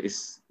go out there.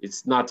 It's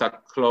not a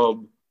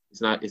club,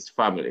 it's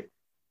family.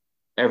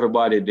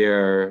 Everybody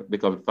there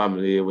become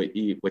family, we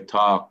eat, we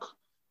talk,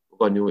 we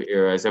go new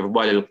areas,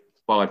 everybody look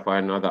forward for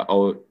another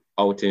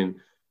outing.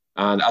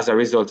 And as a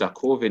result of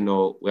COVID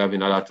now, we're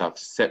having a lot of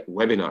set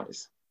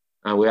webinars.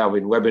 And we're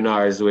having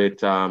webinars with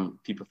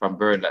people from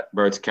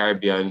Birds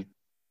Caribbean,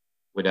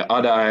 with the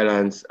other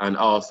islands, and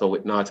also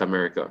with North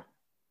America.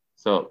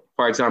 So,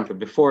 for example,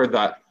 before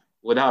that,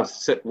 we'd have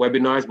set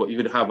webinars, but you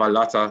would have a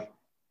lot of,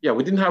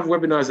 we didn't have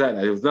webinars like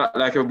that. It was not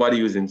like everybody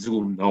using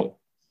Zoom now.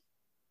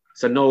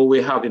 So now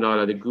we're having all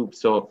of the groups.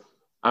 So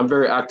I'm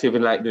very active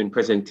in like doing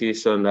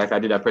presentation. Like I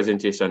did a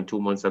presentation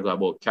 2 months ago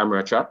about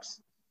camera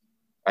traps.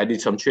 I did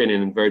some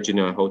training in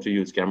Virginia on how to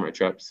use camera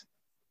traps.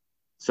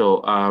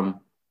 So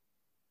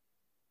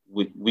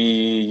we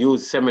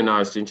use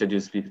seminars to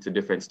introduce people to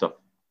different stuff,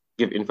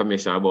 give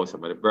information about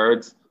some of the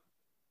birds.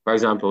 For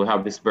example, we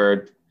have this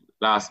bird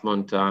last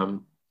month.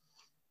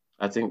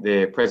 I think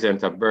the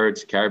president of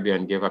Birds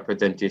Caribbean gave a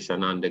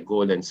presentation on the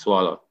golden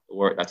swallow, the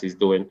work that he's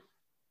doing.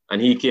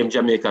 And he came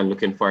Jamaican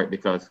looking for it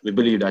because we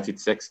believe that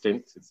it's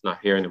extinct. It's not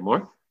here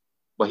anymore.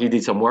 But he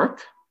did some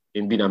work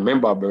in being a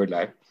member of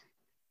BirdLife.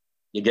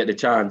 You get the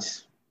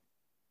chance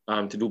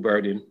to do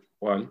birding,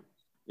 one.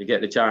 You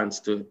get the chance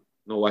to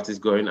know what is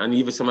going on. And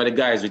even some of the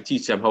guys, we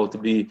teach them how to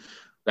be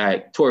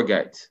like tour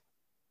guides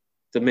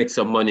to make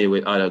some money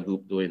with other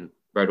group doing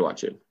bird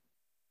watching.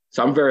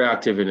 So I'm very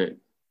active in it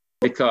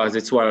because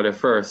it's one of the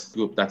first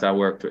group that I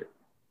worked with.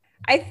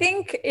 I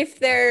think if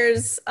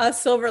there's a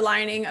silver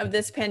lining of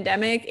this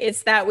pandemic,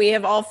 it's that we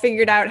have all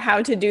figured out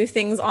how to do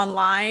things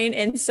online.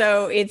 And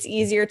so it's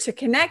easier to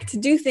connect, to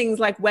do things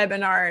like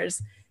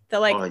webinars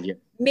that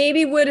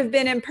maybe would have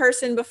been in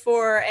person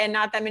before and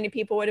not that many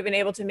people would have been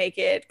able to make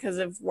it because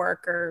of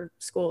work or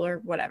school or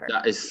whatever.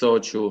 That is so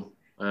true.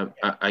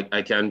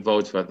 I can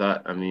vouch for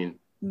that. I mean,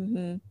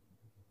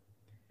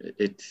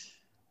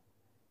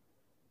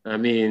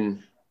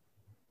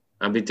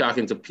 I've been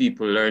talking to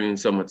people, learning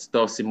so much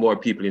stuff, see more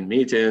people in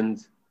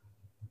meetings.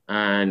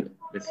 And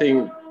the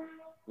thing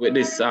with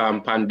this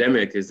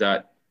pandemic is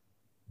that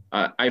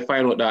I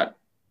find out that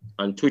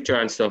on Twitter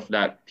and stuff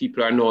that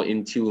people are now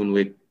in tune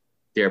with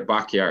their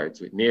backyards,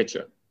 with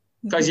nature.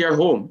 Because you're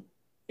home.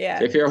 Yeah.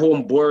 So if you're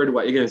home bored,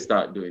 what are you going to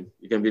start doing?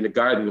 You can be in the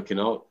garden looking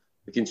out,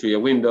 looking through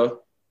your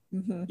window.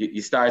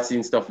 You start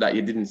seeing stuff that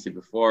you didn't see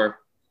before.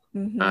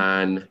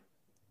 And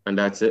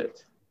that's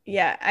it.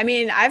 Yeah. I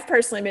mean, I've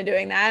personally been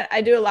doing that.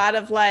 I do a lot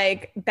of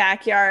like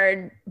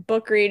backyard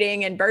book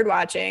reading and bird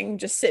watching,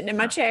 just sitting in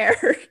my chair,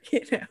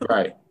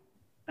 Right.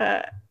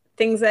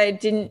 Things I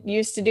didn't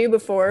used to do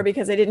before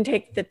because I didn't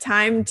take the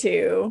time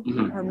to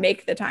or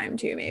make the time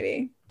to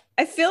maybe.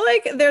 I feel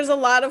like there's a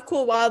lot of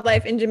cool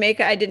wildlife in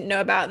Jamaica I didn't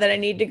know about that I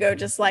need to go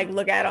just like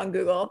look at on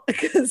Google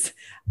because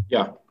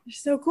they're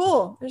so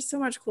cool. There's so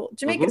much cool.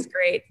 Jamaica's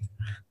great.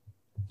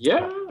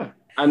 Yeah.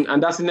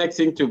 And that's the next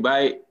thing too,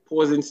 by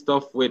posting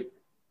stuff with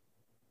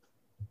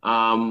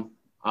on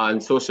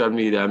social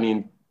media. I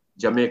mean,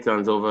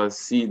 Jamaicans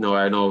overseas now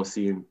are now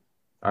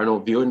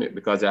viewing it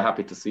because they're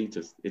happy to see it.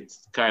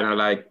 It's kind of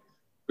like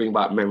bring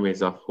back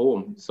memories of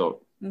home.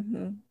 So,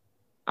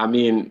 I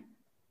mean,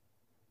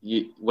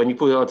 when you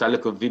put out a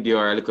little video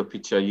or a little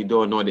picture, you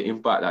don't know the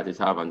impact that it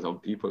has on some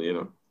people,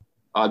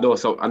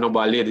 Although I know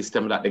about ladies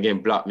tell me that they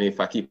get block me if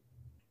I keep.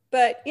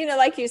 But,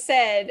 like you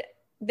said,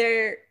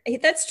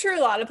 That's true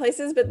a lot of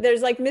places, but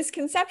there's like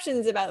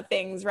misconceptions about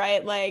things,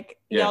 right? Like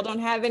Yeah. y'all don't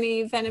have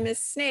any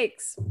venomous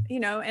snakes,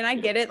 and I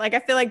get it. Like I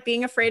feel like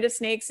being afraid of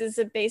snakes is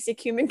a basic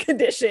human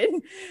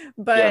condition, Yeah.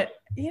 but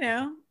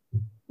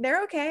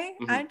they're okay.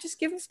 I just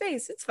give them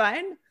space. It's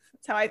fine.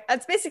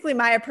 That's basically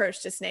my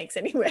approach to snakes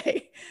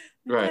anyway.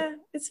 Right. Yeah,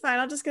 it's fine.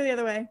 I'll just go the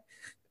other way.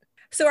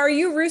 So are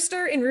you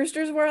Rooster in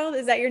Rooster's World?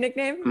 Is that your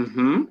nickname?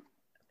 Mm-hmm.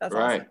 That's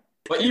Right. awesome.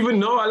 But even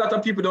though a lot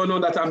of people don't know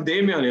that I'm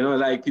Damien,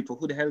 like people,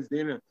 who the hell is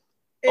Damien?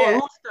 Yeah.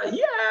 Oh, Rooster,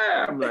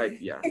 yeah. I'm like,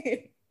 yeah.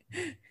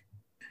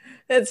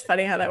 It's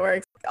funny how that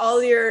works.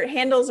 All your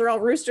handles are all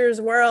Rooster's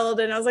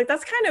World. And I was like,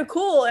 that's kind of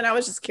cool. And I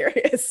was just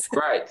curious.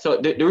 Right. So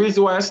the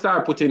reason why I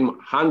started putting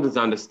handles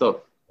on the stuff,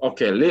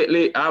 okay,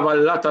 lately I have a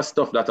lot of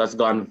stuff that has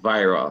gone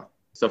viral.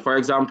 So for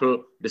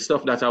example, the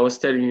stuff that I was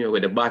telling you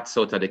with the bats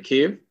out of the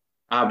cave,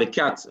 I have the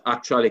cats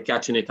actually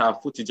catching it, I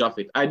have footage of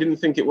it. I didn't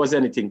think it was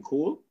anything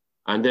cool.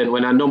 And then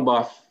when a number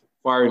of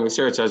foreign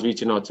researchers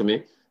reaching out to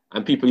me,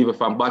 and people even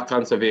from Bat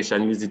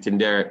Conservation use it in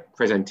their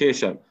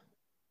presentation.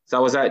 So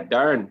I was like,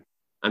 darn.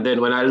 And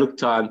then when I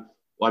looked on,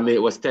 one minute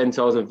it was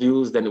 10,000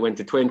 views, then it went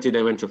to 20,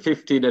 then it went to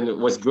 50, then it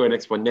was growing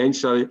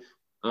exponentially. And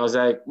I was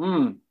like,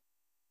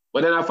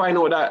 But then I find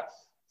out that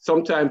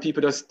sometimes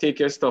people just take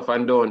your stuff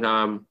and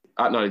don't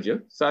acknowledge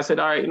you. So I said,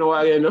 all right, you know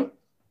what,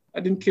 I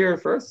didn't care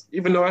first,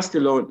 even though I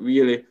still don't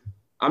really,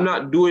 I'm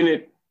not doing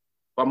it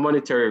for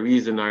monetary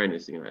reason or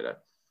anything like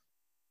that.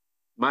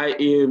 My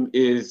aim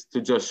is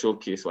to just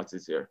showcase what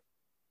is here.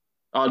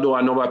 Although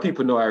I know what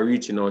people know are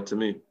reaching out to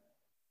me.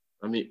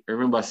 I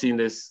remember seeing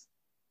this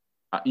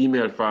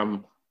email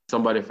from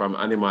somebody from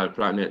Animal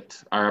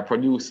Planet or a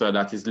producer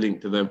that is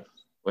linked to them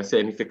was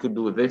saying if they could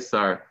do this,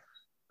 or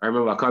I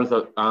remember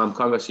a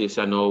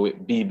conversation now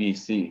with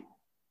BBC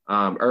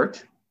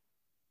Earth.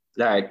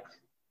 Like,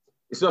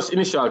 it's just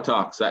initial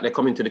talks that they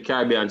come into the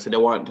Caribbean, so they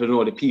want to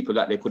know the people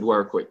that they could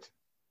work with.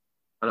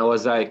 And I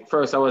was like,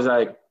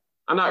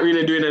 I'm not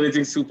really doing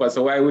anything super,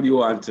 so why would you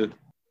want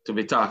to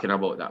be talking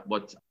about that?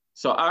 But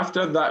so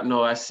after that,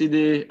 no,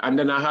 and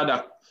then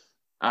I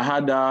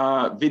had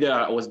a video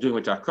I was doing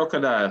with a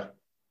crocodile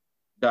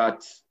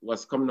that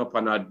was coming up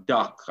on a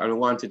dock, and I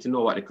wanted to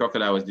know what the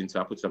crocodile was doing,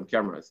 so I put some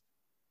cameras.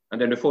 And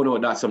then they found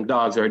out that some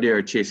dogs are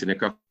there chasing the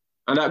crocodile,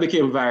 and that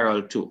became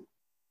viral too.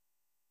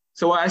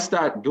 So what I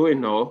start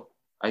doing now,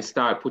 I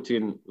start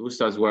putting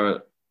Rooster's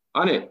World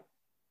on it.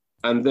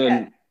 And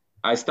then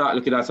I start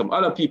looking at some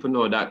other people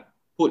now that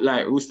put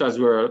like Rooster's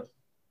World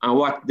and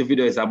what the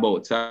video is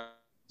about. So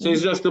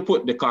it's just to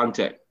put the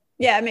content.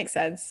 Yeah, it makes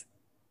sense.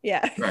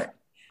 Yeah. Right.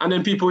 And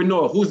then people will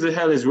know who the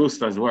hell is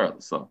Rooster's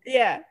World. So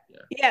yeah.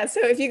 So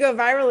if you go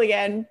viral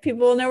again,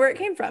 people will know where it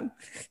came from.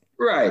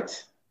 Right.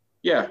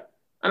 Yeah.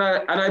 And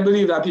I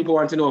believe that people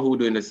want to know who's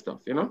doing this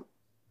stuff,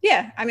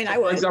 Yeah. I mean, I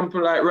would. For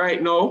example, like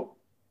right now,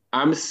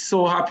 I'm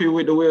so happy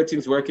with the way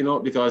things working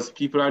out because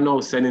people are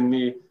now sending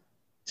me,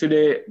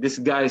 today, this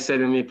guy is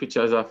sending me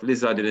pictures of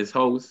lizard in his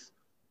house.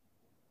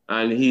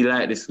 And he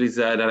liked this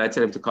lizard, and I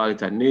tell him to call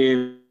it a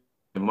name,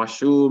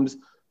 mushrooms,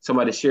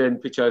 somebody sharing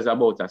pictures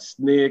about a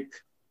snake,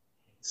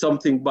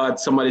 something bad,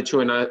 somebody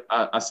throwing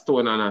a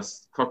stone on a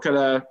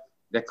crocodile.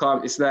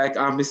 It's like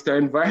I'm Mr.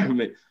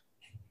 Environment.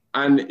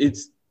 And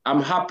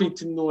I'm happy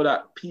to know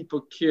that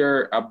people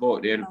care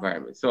about the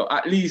environment. So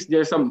at least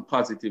there's something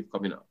positive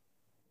coming up.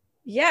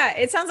 Yeah,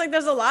 it sounds like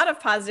there's a lot of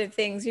positive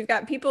things. You've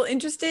got people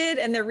interested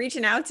and they're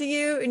reaching out to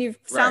you, and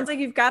sounds like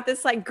you've got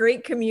this like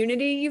great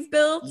community you've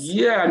built.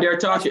 Yeah, and they're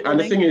talking. And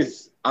the thing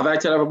is, as I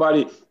tell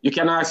everybody, you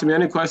can ask me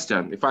any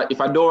question. If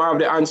I don't have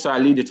the answer, I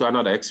lead you to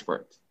another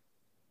expert.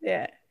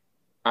 Yeah.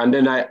 And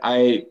then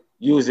I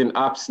using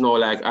apps now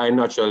like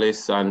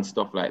iNaturalist and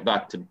stuff like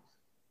that.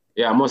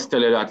 I must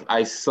tell you that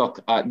I suck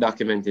at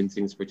documenting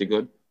things pretty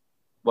good.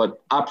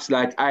 But apps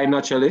like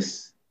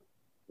iNaturalist,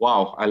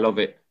 wow, I love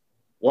it.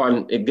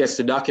 One, it gets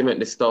to document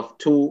the stuff.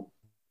 Two,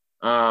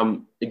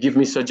 it gives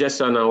me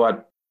suggestions on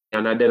what,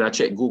 and then I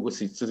check Google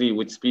to see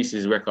which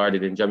species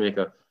recorded in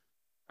Jamaica.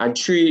 And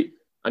three,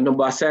 a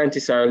number of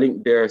scientists are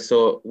linked there.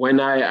 So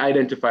when I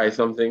identify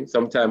something,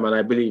 sometime and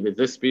I believe it's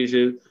this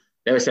species,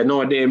 they will say,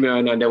 no,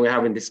 Damien, and then we're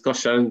having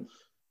discussion,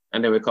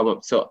 and then we come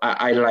up. So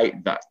I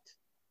like that.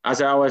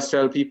 As I always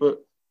tell people,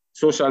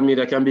 social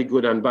media can be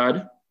good and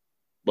bad,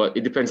 but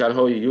it depends on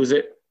how you use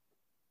it.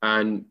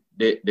 And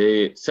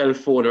the cell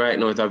phone right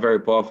now is a very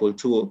powerful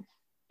tool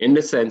in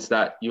the sense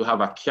that you have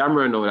a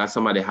camera now that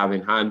somebody have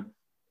in hand.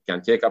 You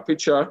can take a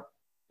picture,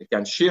 you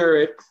can share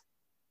it,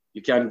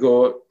 you can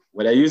go,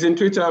 whether using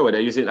Twitter,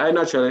 whether using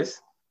iNaturalist,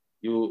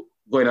 you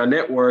go in a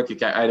network, you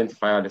can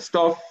identify all the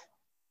stuff.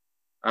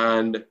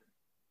 And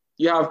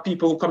you have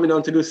people who coming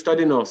on to do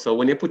study now. So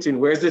when you put in,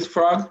 where's this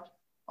frog?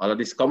 All of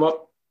this come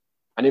up,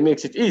 and it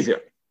makes it easier.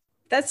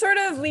 That sort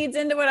of leads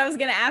into what I was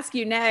going to ask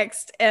you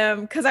next,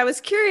 because I was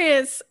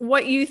curious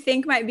what you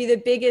think might be the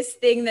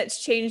biggest thing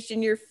that's changed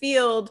in your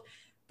field.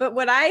 But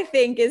what I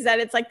think is that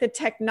it's like the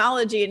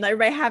technology and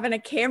everybody having a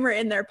camera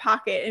in their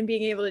pocket and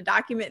being able to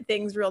document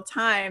things real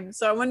time.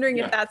 So I'm wondering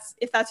if that's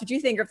what you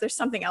think, or if there's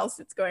something else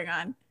that's going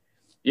on.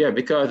 Yeah,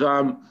 because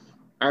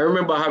I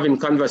remember having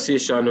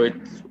conversation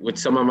with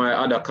some of my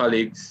other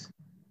colleagues.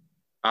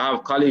 I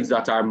have colleagues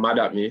that are mad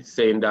at me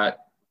saying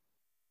that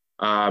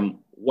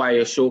why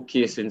you're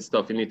showcasing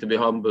stuff, you need to be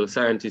humble.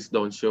 Scientists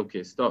don't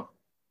showcase stuff.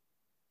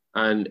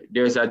 And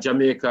there's a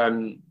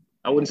Jamaican,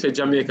 I wouldn't say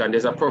Jamaican,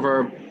 there's a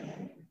proverb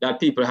that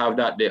people have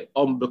that the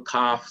humble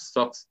calf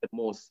sucks the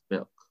most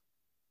milk.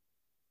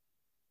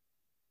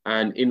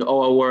 And in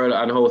our world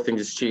and how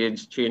things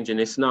is changing,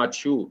 it's not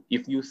true.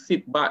 If you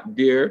sit back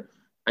there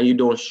and you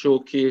don't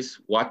showcase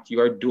what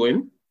you're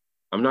doing,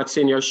 I'm not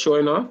saying you're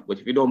showing off, but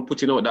if you don't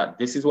put in out that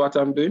this is what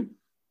I'm doing,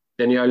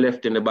 then you're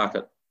left in the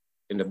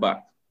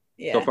back.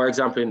 Yeah. So for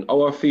example, in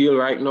our field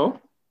right now,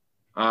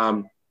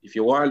 if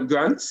you want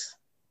grants,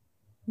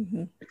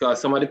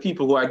 because some of the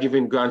people who are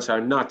giving grants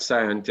are not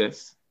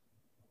scientists,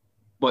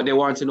 but they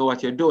want to know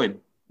what you're doing.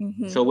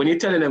 So when you're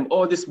telling them,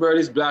 oh, this bird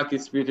is black,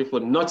 it's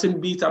beautiful,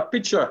 nothing beats a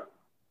picture.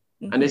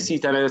 And they see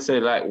it and they say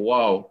like,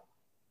 wow.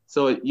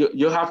 So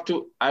you have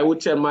to, I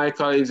would tell my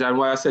colleagues, and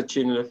why I said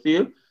change in the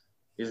field,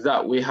 is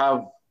that we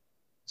have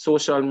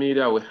social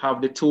media, we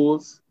have the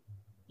tools,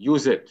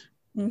 use it.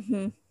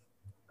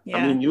 Yeah.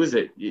 I mean, use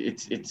it.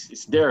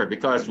 It's there,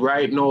 because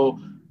right now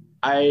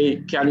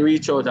I can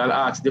reach out and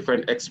ask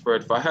different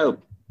experts for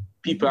help.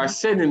 People are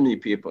sending me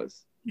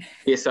papers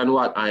based on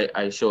what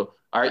I show,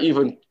 or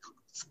even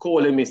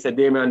calling me, say,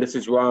 Damian, this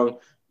is wrong.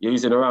 You're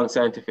using the wrong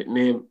scientific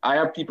name. I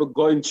have people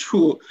going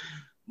through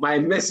my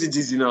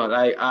messages, you know,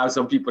 like I have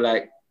some people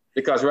like,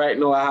 because right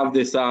now I have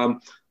this,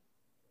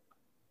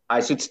 I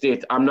should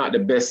state, I'm not the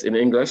best in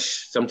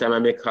English. Sometimes I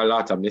make a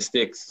lot of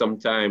mistakes.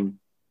 Sometimes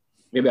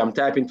maybe I'm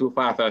typing too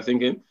fast, I'm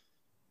thinking.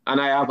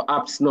 And I have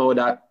apps now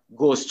that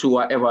goes through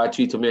whatever I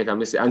tweet to make a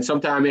mistake. And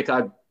sometimes I make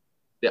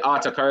the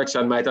auto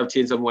correction might have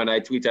changed something when I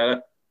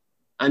tweeted.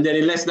 And then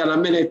in less than a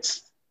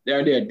minute,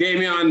 they're there.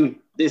 Damian,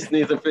 this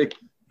needs a fix.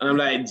 And I'm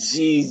like,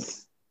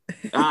 geez.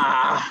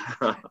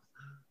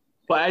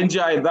 But I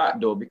enjoy that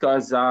though,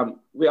 because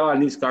we all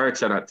need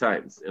correction at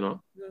times, you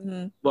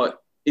know.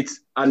 But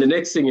and the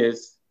next thing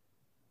is,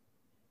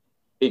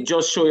 it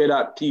just shows you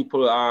that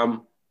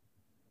people,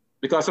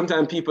 because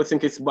sometimes people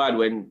think it's bad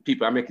when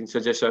people are making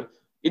suggestions.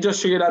 It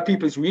just shows you that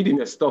people is reading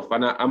your stuff,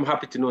 and I'm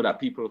happy to know that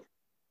people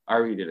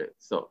are reading it.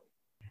 So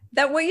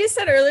that what you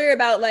said earlier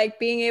about like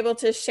being able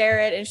to share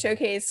it and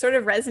showcase sort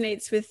of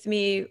resonates with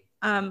me,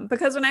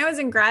 because when I was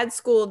in grad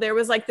school, there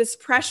was like this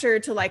pressure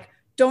to like,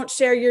 don't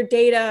share your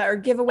data or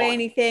give away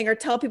anything or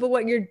tell people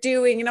what you're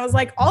doing. And I was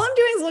like, all I'm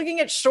doing is looking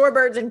at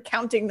shorebirds and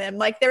counting them.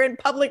 Like they're in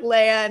public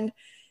land.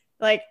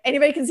 Like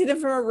anybody can see them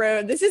from a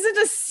road. This isn't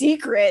a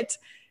secret.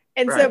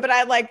 And so, but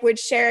I like would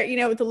share it, you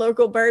know, with the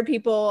local bird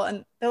people,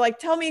 and they're like,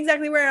 tell me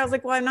exactly where. I was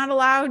like, well, I'm not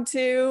allowed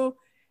to.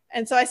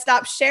 And so I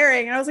stopped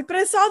sharing, and I was like, but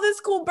I saw this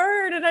cool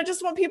bird and I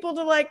just want people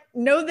to like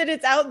know that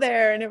it's out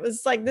there. And it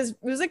was like this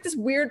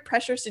weird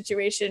pressure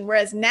situation.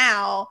 Whereas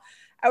now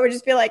I would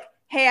just be like,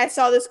 hey, I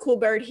saw this cool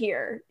bird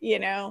here, you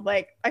know,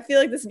 like, I feel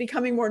like this is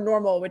becoming more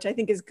normal, which I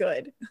think is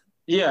good.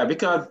 Yeah,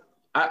 because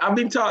I've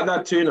been taught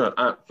that too, you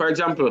know, for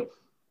example,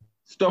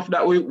 stuff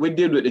that we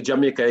did with the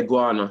Jamaica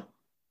iguana,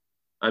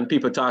 and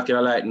people talking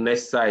like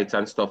nest sites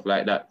and stuff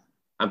like that.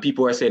 And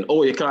people were saying,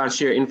 oh, you can't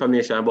share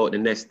information about the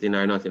nesting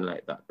or nothing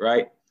like that,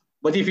 right?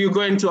 But if you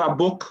go into a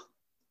book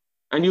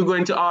and you go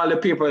into all the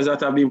papers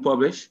that have been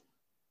published,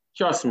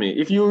 trust me,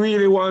 if you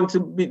really want to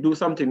do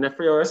something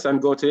nefarious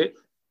and go to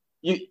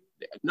it,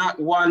 not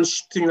one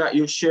thing that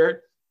you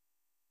share.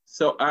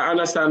 So I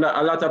understand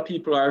that a lot of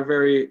people are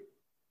very,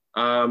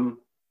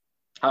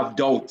 have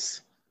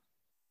doubts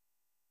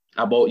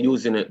about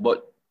using it,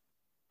 but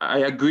I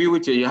agree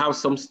with you. You have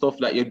some stuff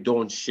that you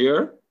don't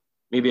share.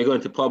 Maybe you're going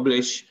to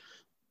publish,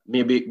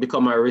 maybe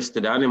become a risk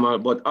to the animal.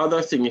 But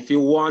other thing, if you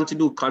want to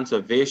do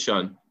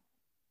conservation,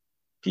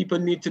 people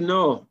need to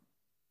know.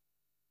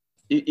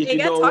 If you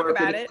don't talk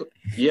about it.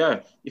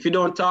 Yeah, if you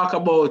don't talk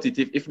about it,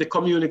 if the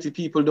community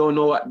people don't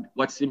know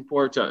what's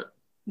important.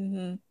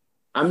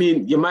 I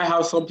mean, you might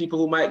have some people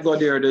who might go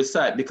there to the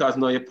site because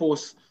now your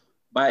post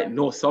might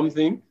know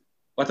something.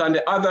 But on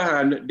the other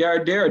hand,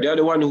 they're there. They're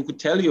the one who could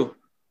tell you.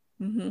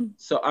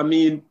 So, I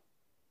mean,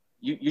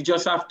 you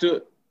just have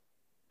to,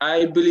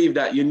 I believe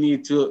that you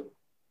need to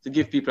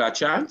give people a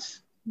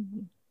chance,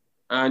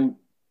 and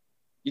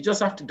you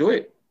just have to do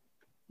it.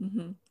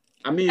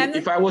 I mean,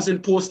 if I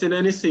wasn't posting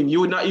anything,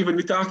 you would not even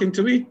be talking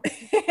to me.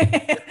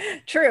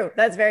 True.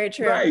 That's very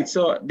true. Right.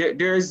 So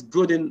there is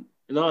good in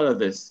all of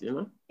this, you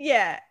know?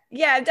 Yeah.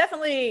 Yeah, I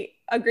definitely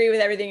agree with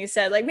everything you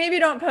said. Like maybe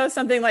don't post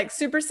something like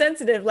super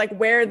sensitive, like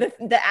where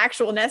the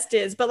actual nest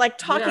is, but like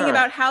talking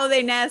about how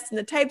they nest and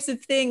the types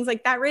of things,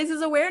 like that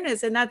raises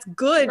awareness, and that's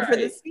good for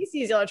the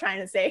species y'all are trying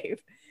to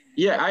save.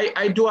 Yeah,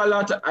 I do a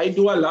lot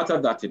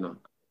of that, you know.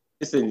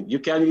 Listen, you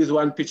can use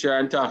one picture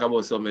and talk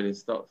about so many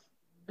stuff.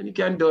 And you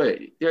can do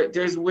it.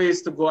 There's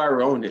ways to go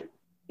around it.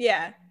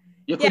 Yeah.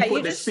 You can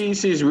put the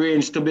species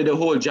range to be the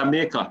whole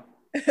Jamaica.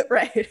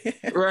 Right.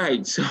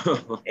 Right.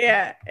 So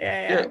yeah.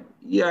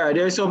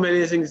 There's so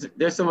many things.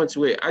 There's so much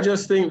way. I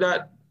just think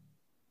that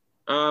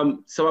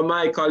some of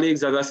my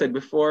colleagues, as I said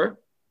before,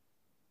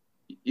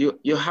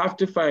 you have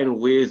to find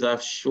ways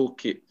of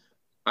showcase.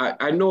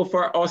 I know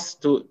for us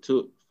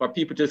for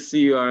people to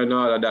see you and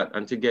all of that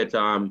and to get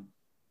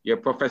your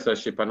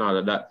professorship and all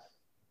of that,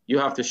 you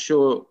have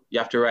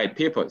to write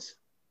papers.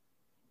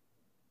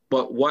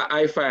 But what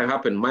I find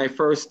happened, my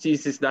first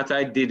thesis that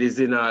I did is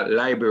in a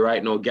library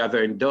right now,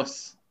 gathering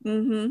dust.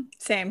 Mm-hmm.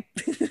 Same.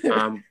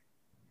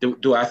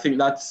 Do I think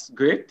that's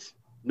great?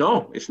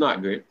 No, it's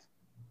not great.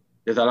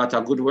 There's a lot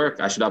of good work.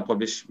 I should have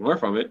published more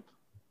from it.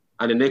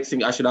 And the next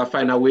thing, I should have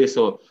found a way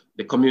so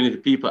the community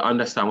people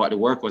understand what the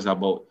work was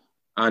about.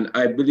 And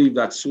I believe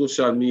that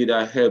social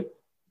media helped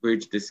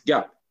bridge this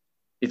gap.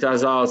 It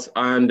has also,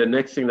 and the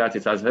next thing that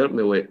it has helped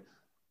me with,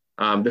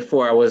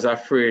 before I was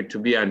afraid to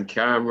be on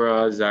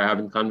cameras or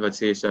having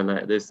conversation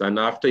like this. And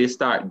after you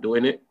start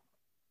doing it,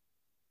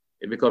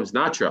 it becomes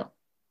natural.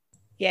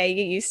 Yeah, you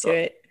get used to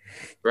it.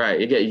 Right,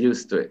 you get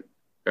used to it.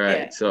 Right.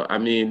 Yeah. So, I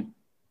mean,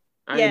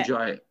 I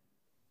enjoy it.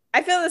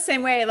 I feel the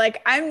same way.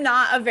 Like, I'm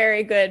not a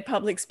very good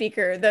public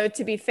speaker, though,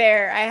 to be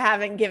fair, I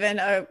haven't given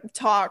a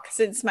talk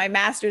since my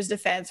master's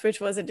defense,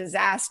 which was a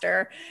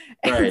disaster.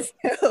 Right.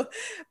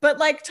 But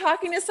like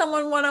talking to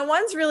someone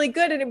one-on-one's really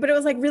good. But it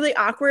was like really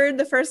awkward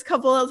the first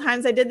couple of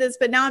times I did this.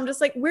 But now I'm just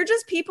like, we're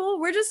just people.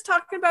 We're just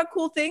talking about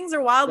cool things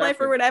or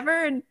wildlife or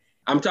whatever. And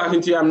I'm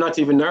talking to you. I'm not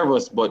even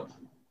nervous. But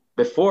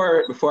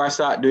before I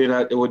start doing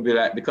that, it would be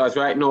like, because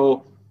right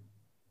now,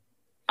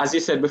 as you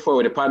said before,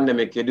 with the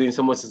pandemic, you're doing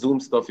so much Zoom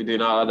stuff, you're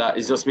doing all of that.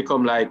 It's just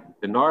become like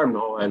the norm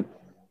now. And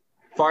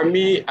for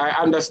me, I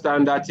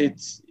understand that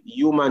it's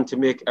human to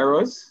make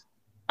errors.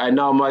 I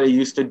normally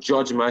used to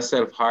judge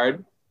myself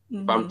hard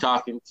if I'm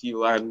talking to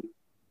you and,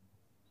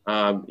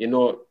 I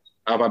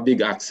have a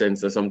big accent,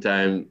 so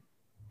sometimes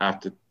I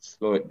have to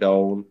slow it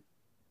down.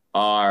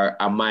 Or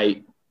I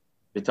might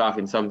be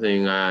talking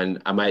something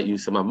and I might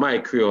use some of my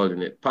Creole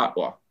in it,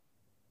 patois,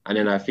 and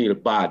then I feel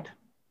bad.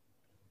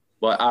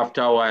 But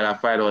after a while, I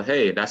find out,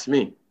 hey, that's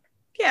me.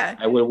 Yeah.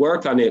 I will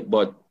work on it,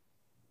 but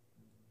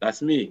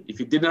that's me. If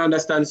you didn't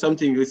understand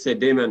something, you would say,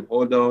 Damon,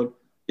 hold on.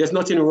 There's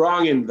nothing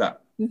wrong in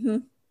that. Mm-hmm.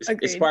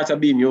 It's part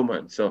of being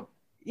human. So.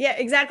 Yeah,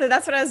 exactly.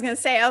 That's what I was going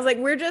to say. I was like,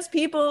 we're just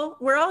people.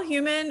 We're all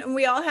human. And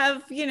we all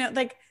have,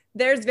 like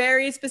there's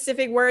very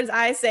specific words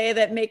I say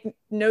that make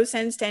no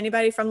sense to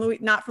anybody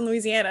not from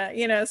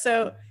Louisiana,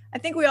 So I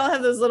think we all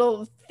have those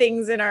little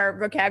things in our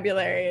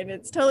vocabulary and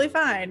it's totally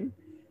fine.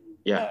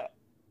 Yeah.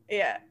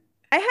 Yeah.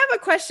 I have a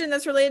question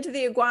that's related to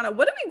the iguana.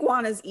 What do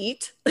iguanas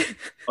eat?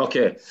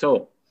 Okay,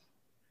 so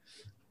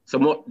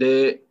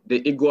the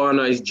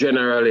iguana is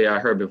generally a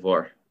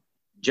herbivore.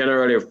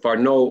 Generally, for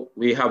now,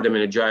 we have them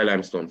in the dry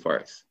limestone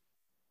forest.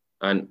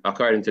 And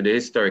according to the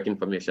historic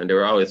information, they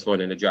were always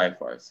found in the dry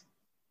forest.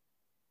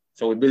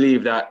 So we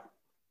believe that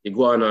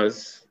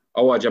iguanas,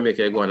 our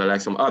Jamaica iguana,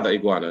 like some other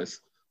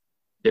iguanas,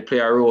 they play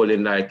a role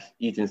in like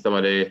eating some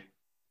of the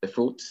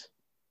fruits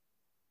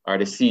or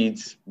the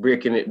seeds,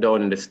 breaking it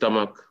down in the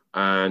stomach,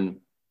 and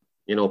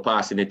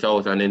passing it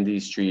out, and then the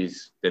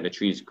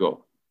trees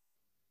grow.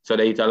 So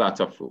they eat a lot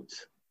of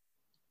fruits.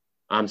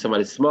 Some of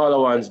the smaller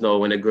ones now,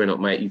 when they're growing up,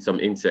 might eat some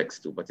insects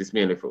too, but it's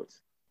mainly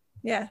fruits.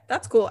 Yeah,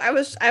 that's cool. I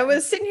was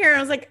sitting here and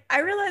I was like, I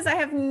realized I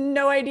have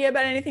no idea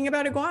about anything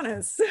about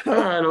iguanas. So.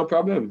 No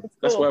problem.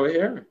 That's why we're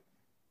here.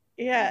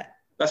 Yeah.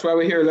 That's why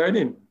we're here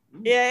learning.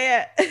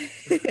 Yeah.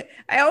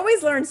 I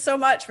always learn so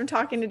much from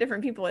talking to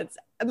different people. It's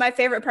my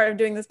favorite part of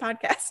doing this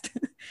podcast.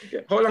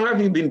 Okay. How long have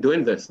you been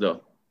doing this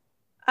though?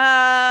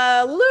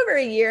 A little over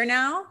a year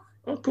now.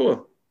 Oh,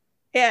 cool.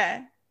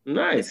 Yeah.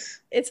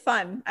 Nice. It's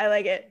fun. I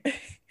like it.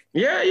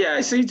 Yeah,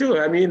 I see too.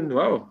 I mean,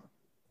 wow.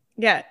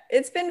 Yeah,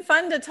 it's been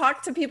fun to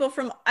talk to people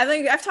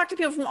I've talked to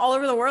people from all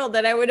over the world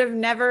that I would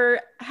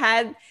never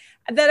have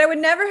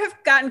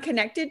gotten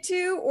connected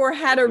to or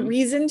had a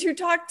reason to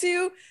talk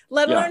to,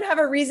 let alone have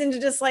a reason to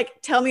just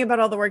like tell me about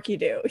all the work you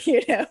do,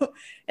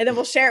 and then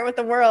we'll share it with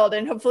the world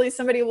and hopefully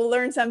somebody will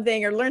learn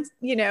something or learn,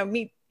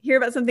 hear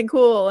about something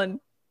cool. And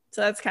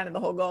so that's kind of the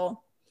whole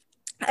goal.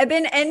 I've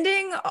been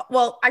ending.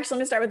 Well, actually,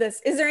 let me start with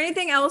this. Is there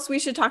anything else we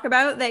should talk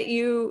about that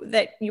you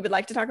would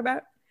like to talk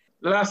about?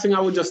 The last thing I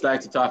would just like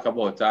to talk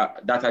about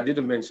that I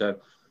didn't mention,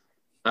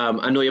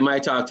 I know you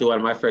might talk to one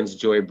of my friends,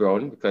 Joey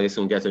Brown, because you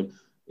soon get him,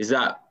 is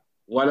that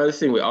one other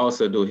thing we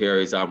also do here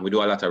is we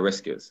do a lot of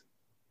rescues.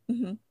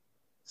 Mm-hmm.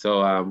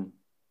 So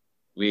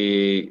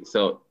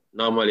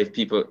normally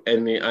if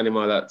any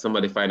animal that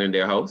somebody find in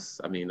their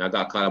house, I mean, I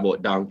got called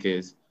about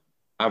donkeys.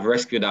 I've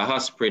rescued a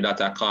osprey that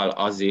I call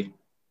Ozzy.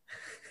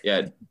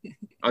 Yeah.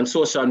 On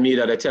social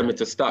media, they tell me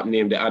to stop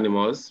naming the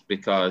animals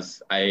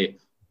because the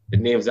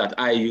names that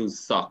I use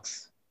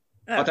sucks.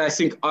 Oh. But I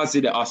think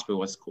Ozzy the osprey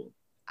was cool.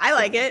 I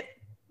like it.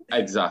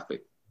 Exactly.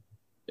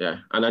 Yeah.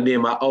 And I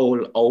name my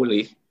owl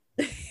Owly.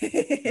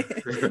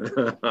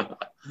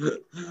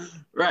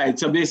 Right.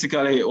 So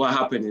basically what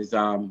happened is,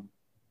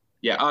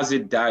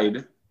 Ozzy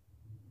died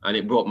and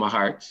it broke my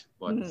heart.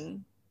 But it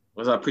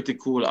was a pretty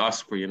cool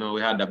osprey,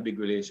 we had that big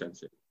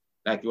relationship.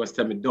 Like he was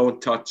telling me,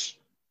 don't touch.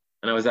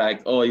 And I was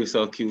like, oh, you're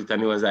so cute.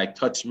 And he was like,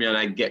 touch me and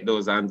I get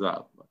those hands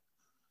off.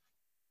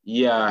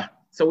 Yeah.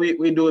 So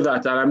we do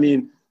that. And I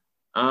mean,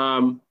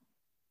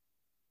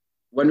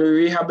 when we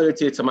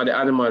rehabilitate some of the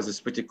animals, it's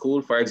pretty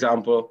cool. For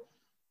example,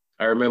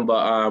 I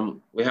remember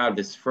we had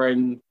this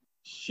friend,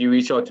 she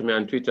reached out to me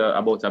on Twitter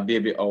about a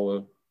baby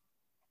owl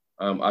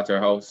at her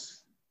house.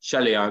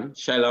 Shelly-Ann,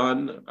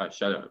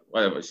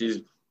 whatever.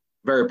 She's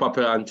very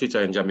popular on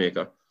Twitter in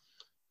Jamaica.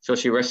 So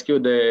she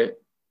rescued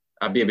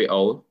a baby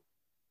owl,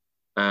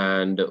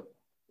 and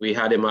we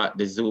had him at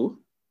the zoo,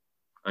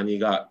 and he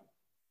got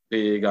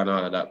big and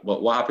all of that.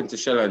 But what happened to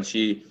Shelly-Ann,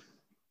 she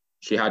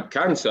had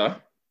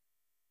cancer,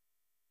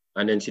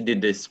 and then she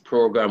did this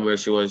program where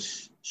she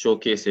was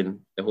showcasing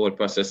the whole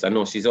process. I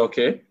know she's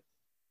okay.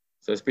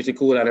 So it's pretty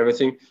cool and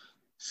everything.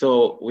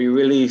 So we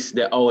released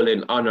the owl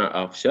in honor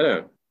of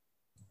Shelly-Ann.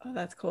 Oh,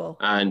 that's cool.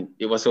 And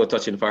it was so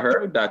touching for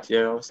her that,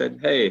 said,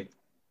 hey,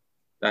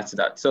 that's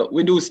that. So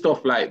we do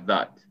stuff like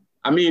that.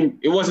 I mean,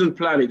 it wasn't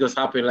planned. It just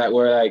happened. Like,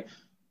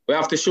 we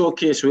have to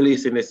showcase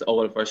releasing this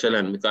owl for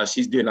Shelly-Ann because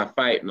she's doing a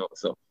fight now.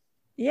 So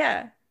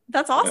yeah,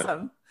 that's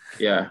awesome.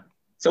 Yeah.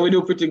 So we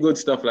do pretty good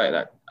stuff like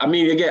that. I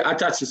mean, you get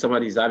attached to some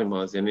of these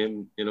animals, and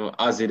then,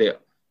 Ozzy there.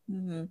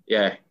 Mm-hmm.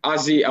 Yeah,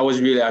 Ozzy, I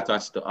was really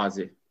attached to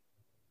Ozzy.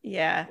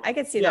 Yeah, I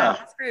can see that.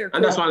 That's very cool.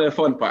 And that's one of the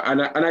fun part.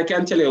 And I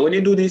can tell you, when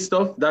you do this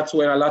stuff, that's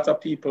when a lot of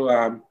people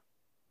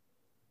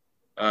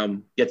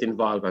get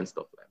involved and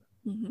stuff like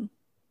that. Mm-hmm.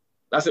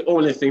 That's the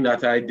only thing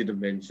that I didn't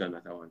mention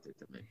that I wanted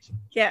to mention.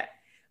 Yeah.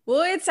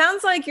 Well, it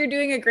sounds like you're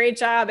doing a great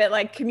job at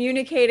like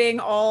communicating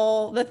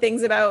all the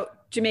things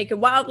about Jamaican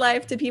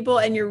wildlife to people,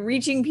 and you're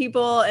reaching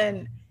people.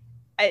 And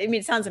I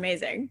mean, it sounds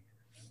amazing.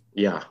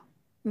 Yeah.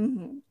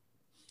 Mm-hmm.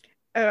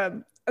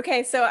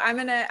 Okay. So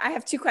I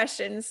have 2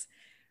 questions.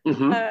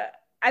 Mm-hmm.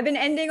 I've been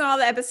ending all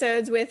the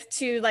episodes with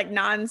 2 like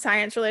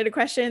non-science related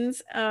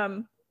questions,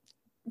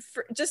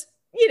 just,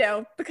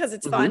 because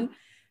it's fun.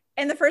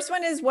 And the first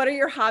one is, what are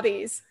your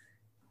hobbies?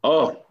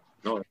 Oh,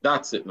 no,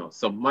 that's it. No.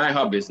 So my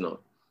hobbies now.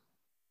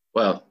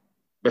 Well,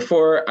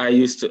 before I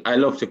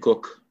love to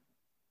cook.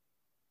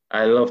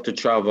 I love to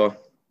travel.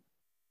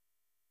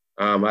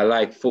 I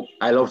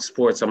love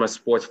sports. I'm a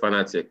sports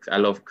fanatic. I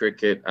love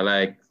cricket. I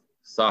like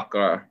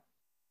soccer.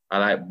 I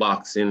like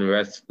boxing,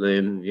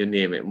 wrestling, you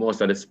name it.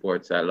 Most of the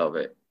sports, I love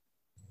it.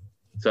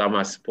 So I'm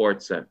a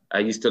sports fan. I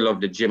used to love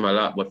the gym a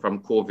lot, but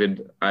from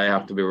COVID, I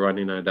have to be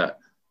running and that.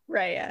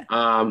 Right, yeah.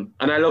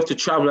 And I love to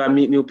travel and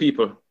meet new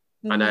people.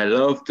 Mm-hmm. And I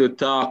love to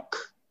talk.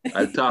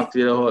 I talk to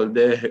you the whole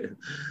day.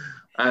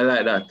 I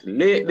like that.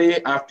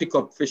 Lately, I've picked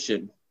up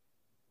fishing.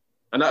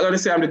 I'm not going to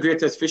say I'm the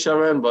greatest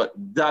fisherman, but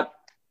that,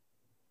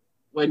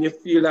 when you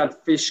feel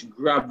that fish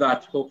grab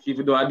that hook,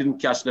 even though I didn't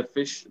catch the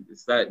fish,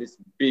 it's like this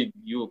big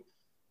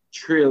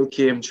thrill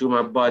came through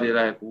my body,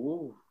 like,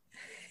 whoa.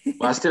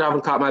 But I still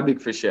haven't caught my big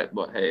fish yet,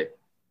 but hey,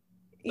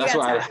 that's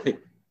what I like.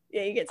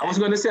 Yeah, you get time. I was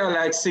going to say I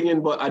like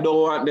singing, but I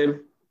don't want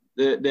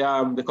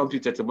the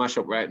computer to mash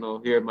up right now,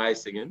 hear my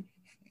singing.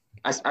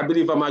 I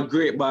believe I'm a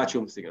great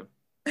bathroom singer.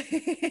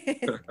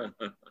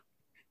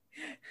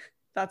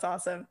 That's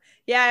awesome.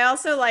 Yeah, I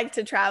also like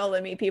to travel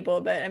and meet people,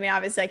 but I mean,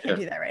 obviously I can't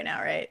do that right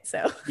now, right?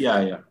 So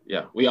yeah.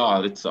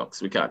 It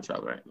sucks. We can't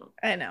travel right now.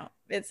 I know,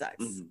 it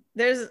sucks.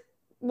 Mm-hmm.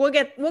 We'll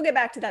get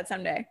back to that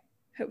someday,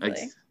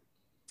 hopefully.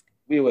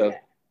 We will.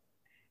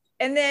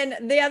 And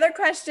then the other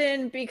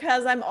question,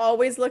 because I'm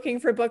always looking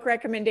for book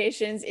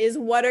recommendations, is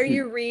what are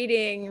you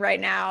reading right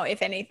now,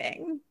 if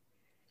anything?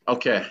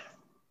 Okay.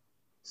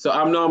 So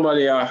I'm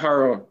normally a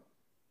horror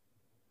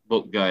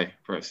book guy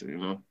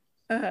person,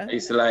 I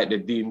used to like the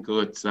Dean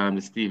Koontz and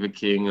the Stephen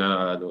King and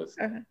all of those.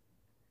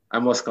 I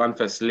must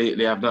confess,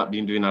 lately I've not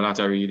been doing a lot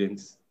of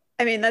readings.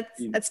 I mean,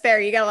 that's fair.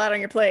 You got a lot on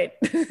your plate.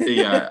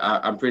 Yeah,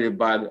 I'm pretty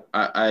bad.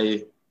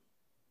 That's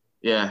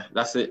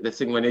it. The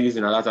thing when you're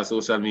using a lot of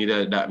social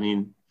media, that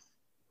mean,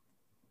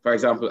 for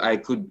example, I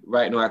could go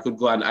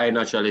on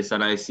iNaturalist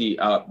and I see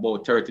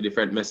about 30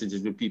 different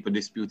messages with people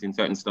disputing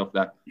certain stuff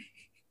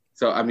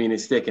so I mean,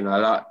 it's taking a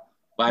lot,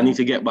 but I need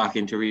to get back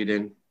into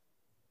reading.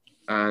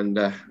 And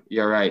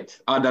you're right.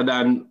 Other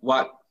than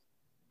what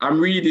I'm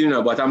reading,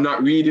 but I'm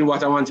not reading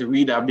what I want to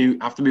read. I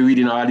have to be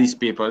reading all these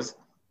papers.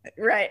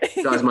 Right.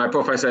 Because my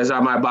professor is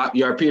on my back.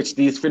 Your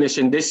PhD is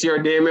finishing this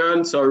year,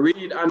 Damien. So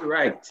read and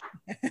write.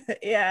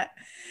 Yeah.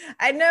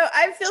 I know.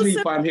 I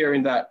feel I'm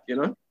hearing that,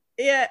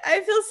 Yeah,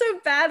 I feel so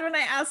bad when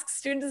I ask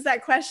students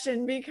that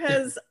question,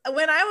 because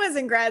when I was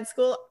in grad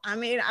school, I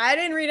mean, I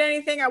didn't read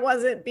anything I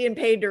wasn't being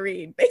paid to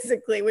read,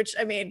 basically, which,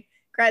 I mean,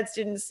 grad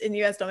students in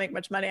the US don't make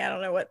much money. I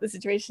don't know what the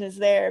situation is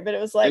there, but it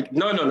was like,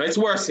 no, it's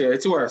worse here.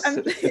 It's worse.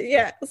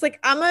 Yeah. It's like,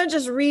 I'm going to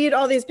just read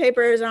all these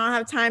papers and I don't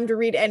have time to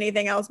read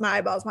anything else. My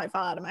eyeballs might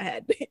fall out of my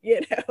head,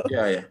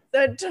 Yeah.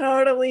 So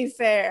totally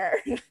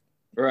fair.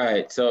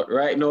 Right. So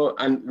right now,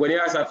 and when you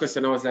asked that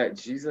question, I was like,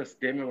 Jesus,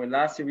 Damien, when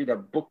last you read a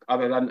book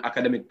other than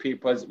academic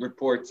papers,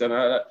 reports and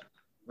all that,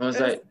 I was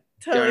like,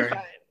 totally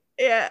fine.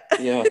 Yeah.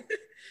 Yeah.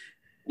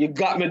 You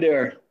got me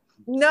there.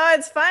 No,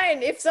 it's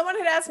fine. If someone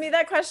had asked me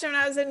that question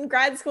when I was in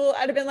grad school,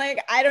 I'd have been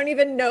like, I don't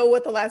even know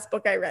what the last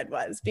book I read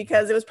was,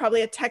 because it was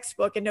probably a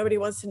textbook and nobody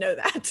wants to know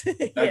that.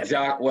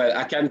 Exactly. Well,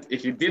 I can't,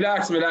 if you did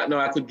ask me that, no,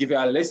 I could give you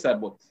a list of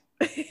books.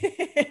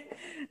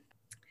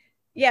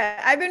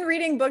 Yeah, I've been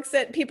reading books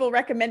that people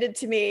recommended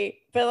to me,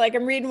 but like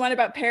I'm reading one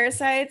about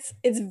parasites.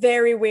 It's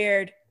very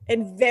weird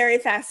and very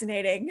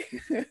fascinating.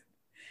 It's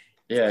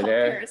Yeah, called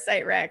there.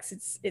 Parasite Rex.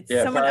 It's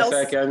Yeah, someone else.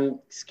 Parasite can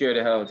scare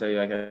the hell out of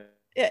you. I can.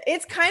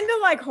 It's kind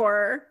of like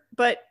horror,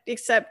 but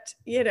except,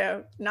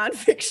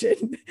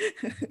 nonfiction.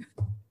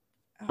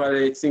 But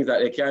it seems that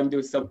they can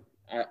do some.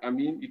 I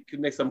mean, you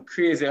could make some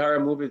crazy horror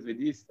movies with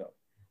these stuff.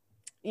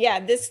 Yeah,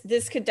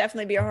 this could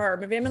definitely be a horror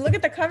movie. I mean, look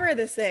at the cover of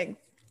this thing.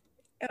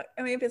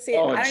 I mean, if you see it,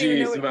 Oh, I don't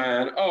even know jeez,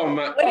 man. Oh,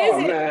 man. What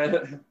is it?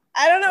 Man.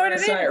 I don't know what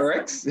it Parasite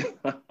is. Rex.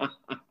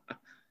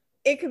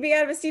 It could be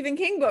out of a Stephen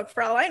King book,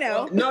 for all I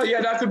know. No, yeah,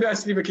 that could be a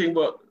Stephen King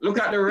book. Look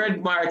at the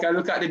red mark and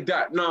look at the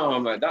dot. No,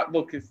 man, that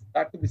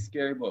could be a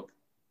scary book.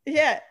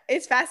 Yeah,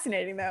 it's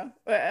fascinating though.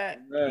 Right.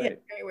 Yeah,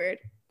 very weird.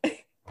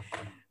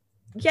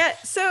 Yeah,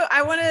 so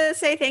I want to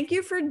say thank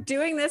you for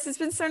doing this. It's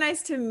been so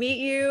nice to meet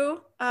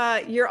you.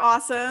 You're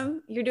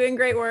awesome. You're doing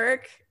great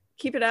work.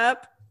 Keep it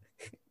up.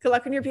 Good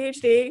luck on your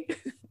PhD.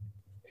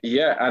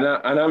 Yeah, and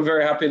I'm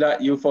very happy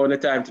that you found the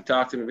time to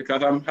talk to me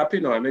because I'm happy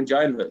now. I'm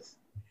enjoying this.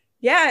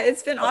 Yeah,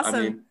 it's been awesome.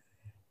 I mean,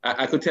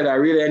 I could tell I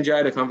really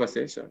enjoyed the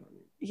conversation.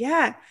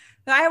 Yeah.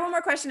 Now, I have one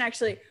more question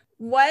actually.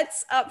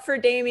 What's up for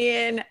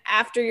Damien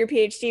after your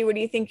PhD? What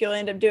do you think you'll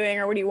end up doing,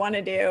 or what do you want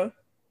to do?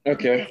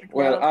 Okay.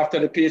 Well, after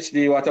the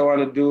PhD, what I want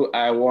to do,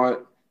 I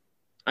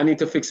need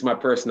to fix my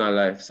personal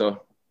life.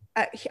 So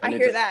I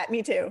hear that.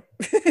 Me too.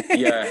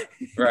 Yeah,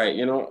 right.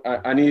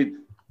 I need,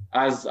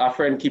 as a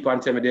friend keep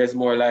on telling me, there's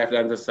more life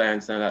than just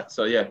science and that.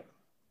 So yeah,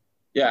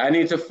 I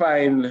need to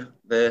find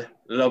the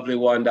lovely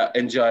one that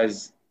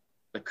enjoys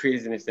the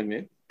craziness in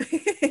me.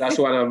 That's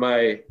one of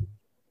the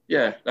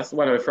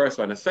first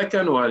one. The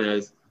second one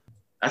is,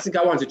 I think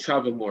I want to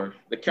travel more.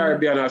 The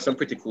Caribbean have some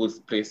pretty cool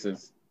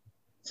places.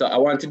 So I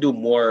want to do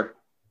more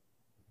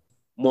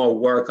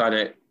work on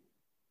it,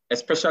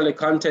 especially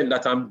content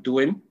that I'm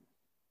doing.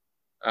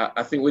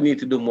 I think we need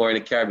to do more in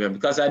the Caribbean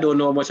because I don't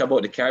know much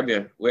about the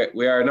Caribbean.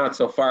 We are not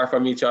so far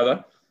from each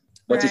other,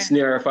 but right. It's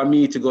nearer for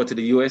me to go to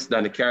the US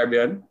than the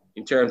Caribbean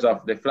in terms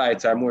of the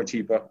flights are more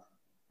cheaper.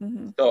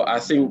 Mm-hmm. So I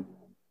think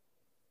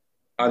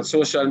on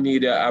social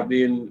media, I've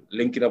been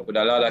linking up with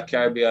a lot of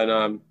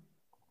Caribbean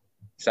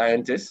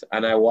scientists,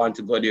 and I want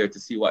to go there to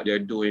see what they're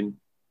doing.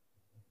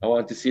 I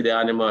want to see the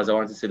animals. I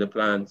want to see the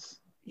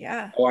plants.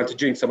 Yeah. I want to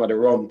drink some of the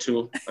rum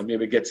too, and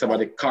maybe get some of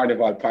the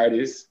carnival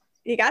parties.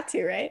 You got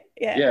to, right?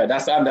 Yeah. Yeah,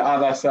 that's on the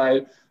other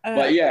side.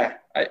 But yeah,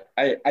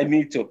 I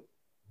need to.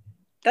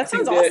 That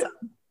sounds awesome.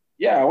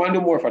 Yeah, I want to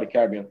do more for the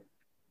Caribbean.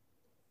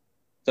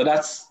 So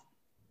that's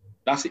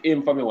the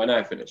aim for me when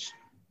I finish.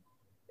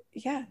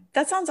 Yeah,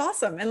 that sounds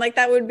awesome. And like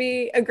that would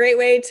be a great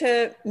way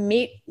to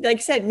meet, like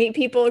you said, meet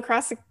people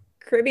across the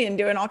Caribbean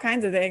doing all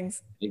kinds of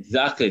things.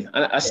 Exactly.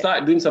 And I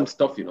started doing some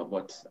stuff,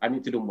 but I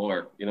need to do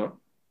more, So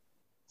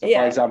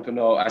yeah. For example,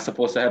 now I'm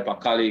supposed to help a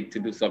colleague to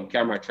do some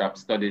camera trap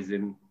studies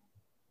on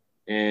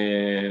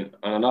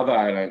another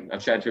island. I'm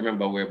trying to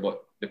remember where,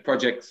 but the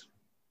project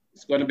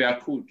is going to be a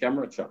cool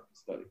camera trap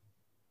study.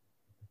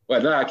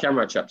 Well, not a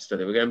camera trap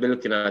study. We're going to be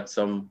looking at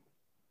some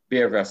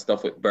behavior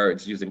stuff with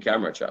birds using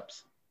camera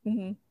traps.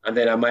 Mm-hmm. And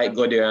then I might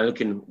go there and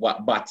looking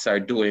what bats are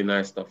doing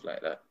and stuff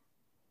like that.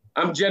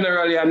 I'm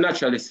generally a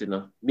naturalist,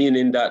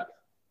 meaning that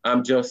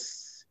I'm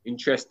just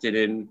interested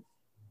in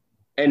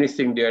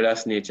anything there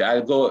that's nature.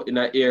 I'll go in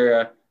an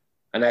area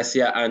and I see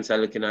an ant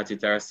looking at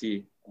it, or I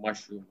see a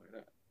mushroom like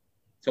that.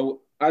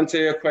 So answer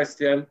your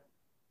question,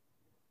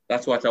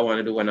 that's what I want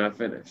to do when I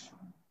finish.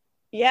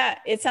 Yeah,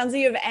 it sounds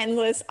like you have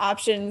endless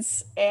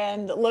options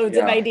and loads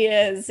of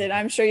ideas, and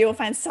I'm sure you'll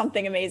find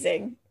something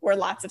amazing or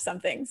lots of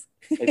somethings.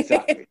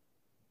 Exactly.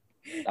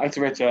 Thanks,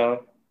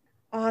 Rachel.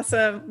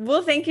 Awesome.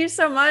 Well, thank you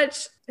so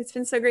much. It's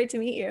been so great to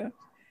meet you.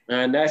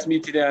 Nice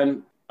meeting you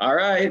then. All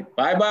right.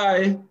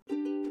 Bye-bye.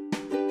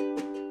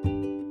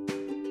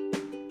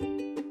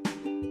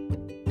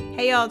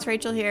 Hey y'all, it's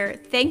Rachel here.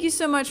 Thank you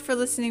so much for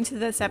listening to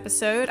this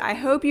episode. I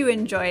hope you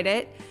enjoyed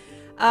it.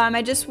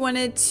 I just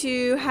wanted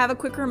to have a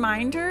quick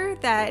reminder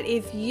that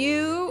if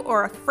you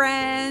or a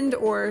friend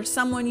or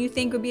someone you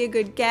think would be a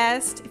good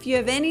guest, if you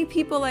have any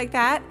people like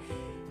that,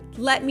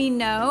 let me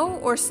know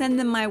or send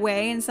them my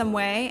way in some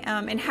way.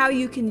 And how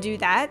you can do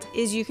that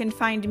is you can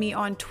find me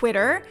on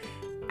Twitter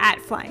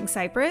at Flying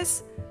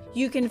Cypress.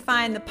 You can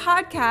find the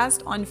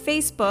podcast on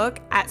Facebook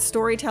at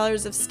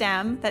Storytellers of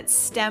STEM. That's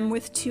STEM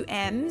with 2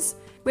 M's.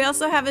 We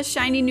also have a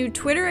shiny new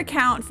Twitter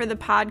account for the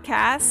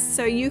podcast,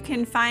 so you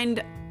can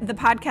find the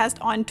podcast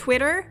on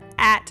Twitter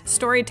at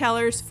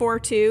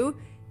Storytellers42.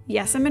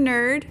 Yes, I'm a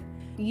nerd.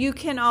 You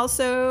can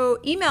also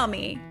email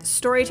me,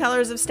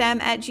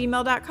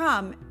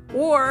 storytellersofstem@gmail.com,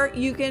 or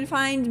you can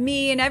find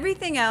me and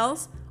everything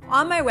else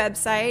on my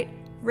website,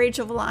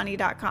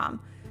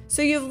 rachelvillani.com.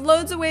 So you have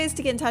loads of ways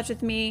to get in touch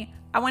with me.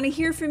 I want to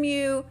hear from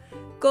you.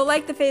 Go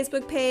like the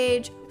Facebook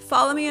page,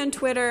 follow me on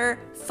Twitter,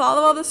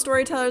 follow all the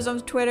storytellers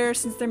on Twitter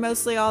since they're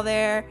mostly all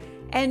there,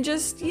 and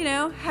just,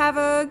 have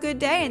a good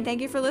day, and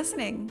thank you for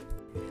listening.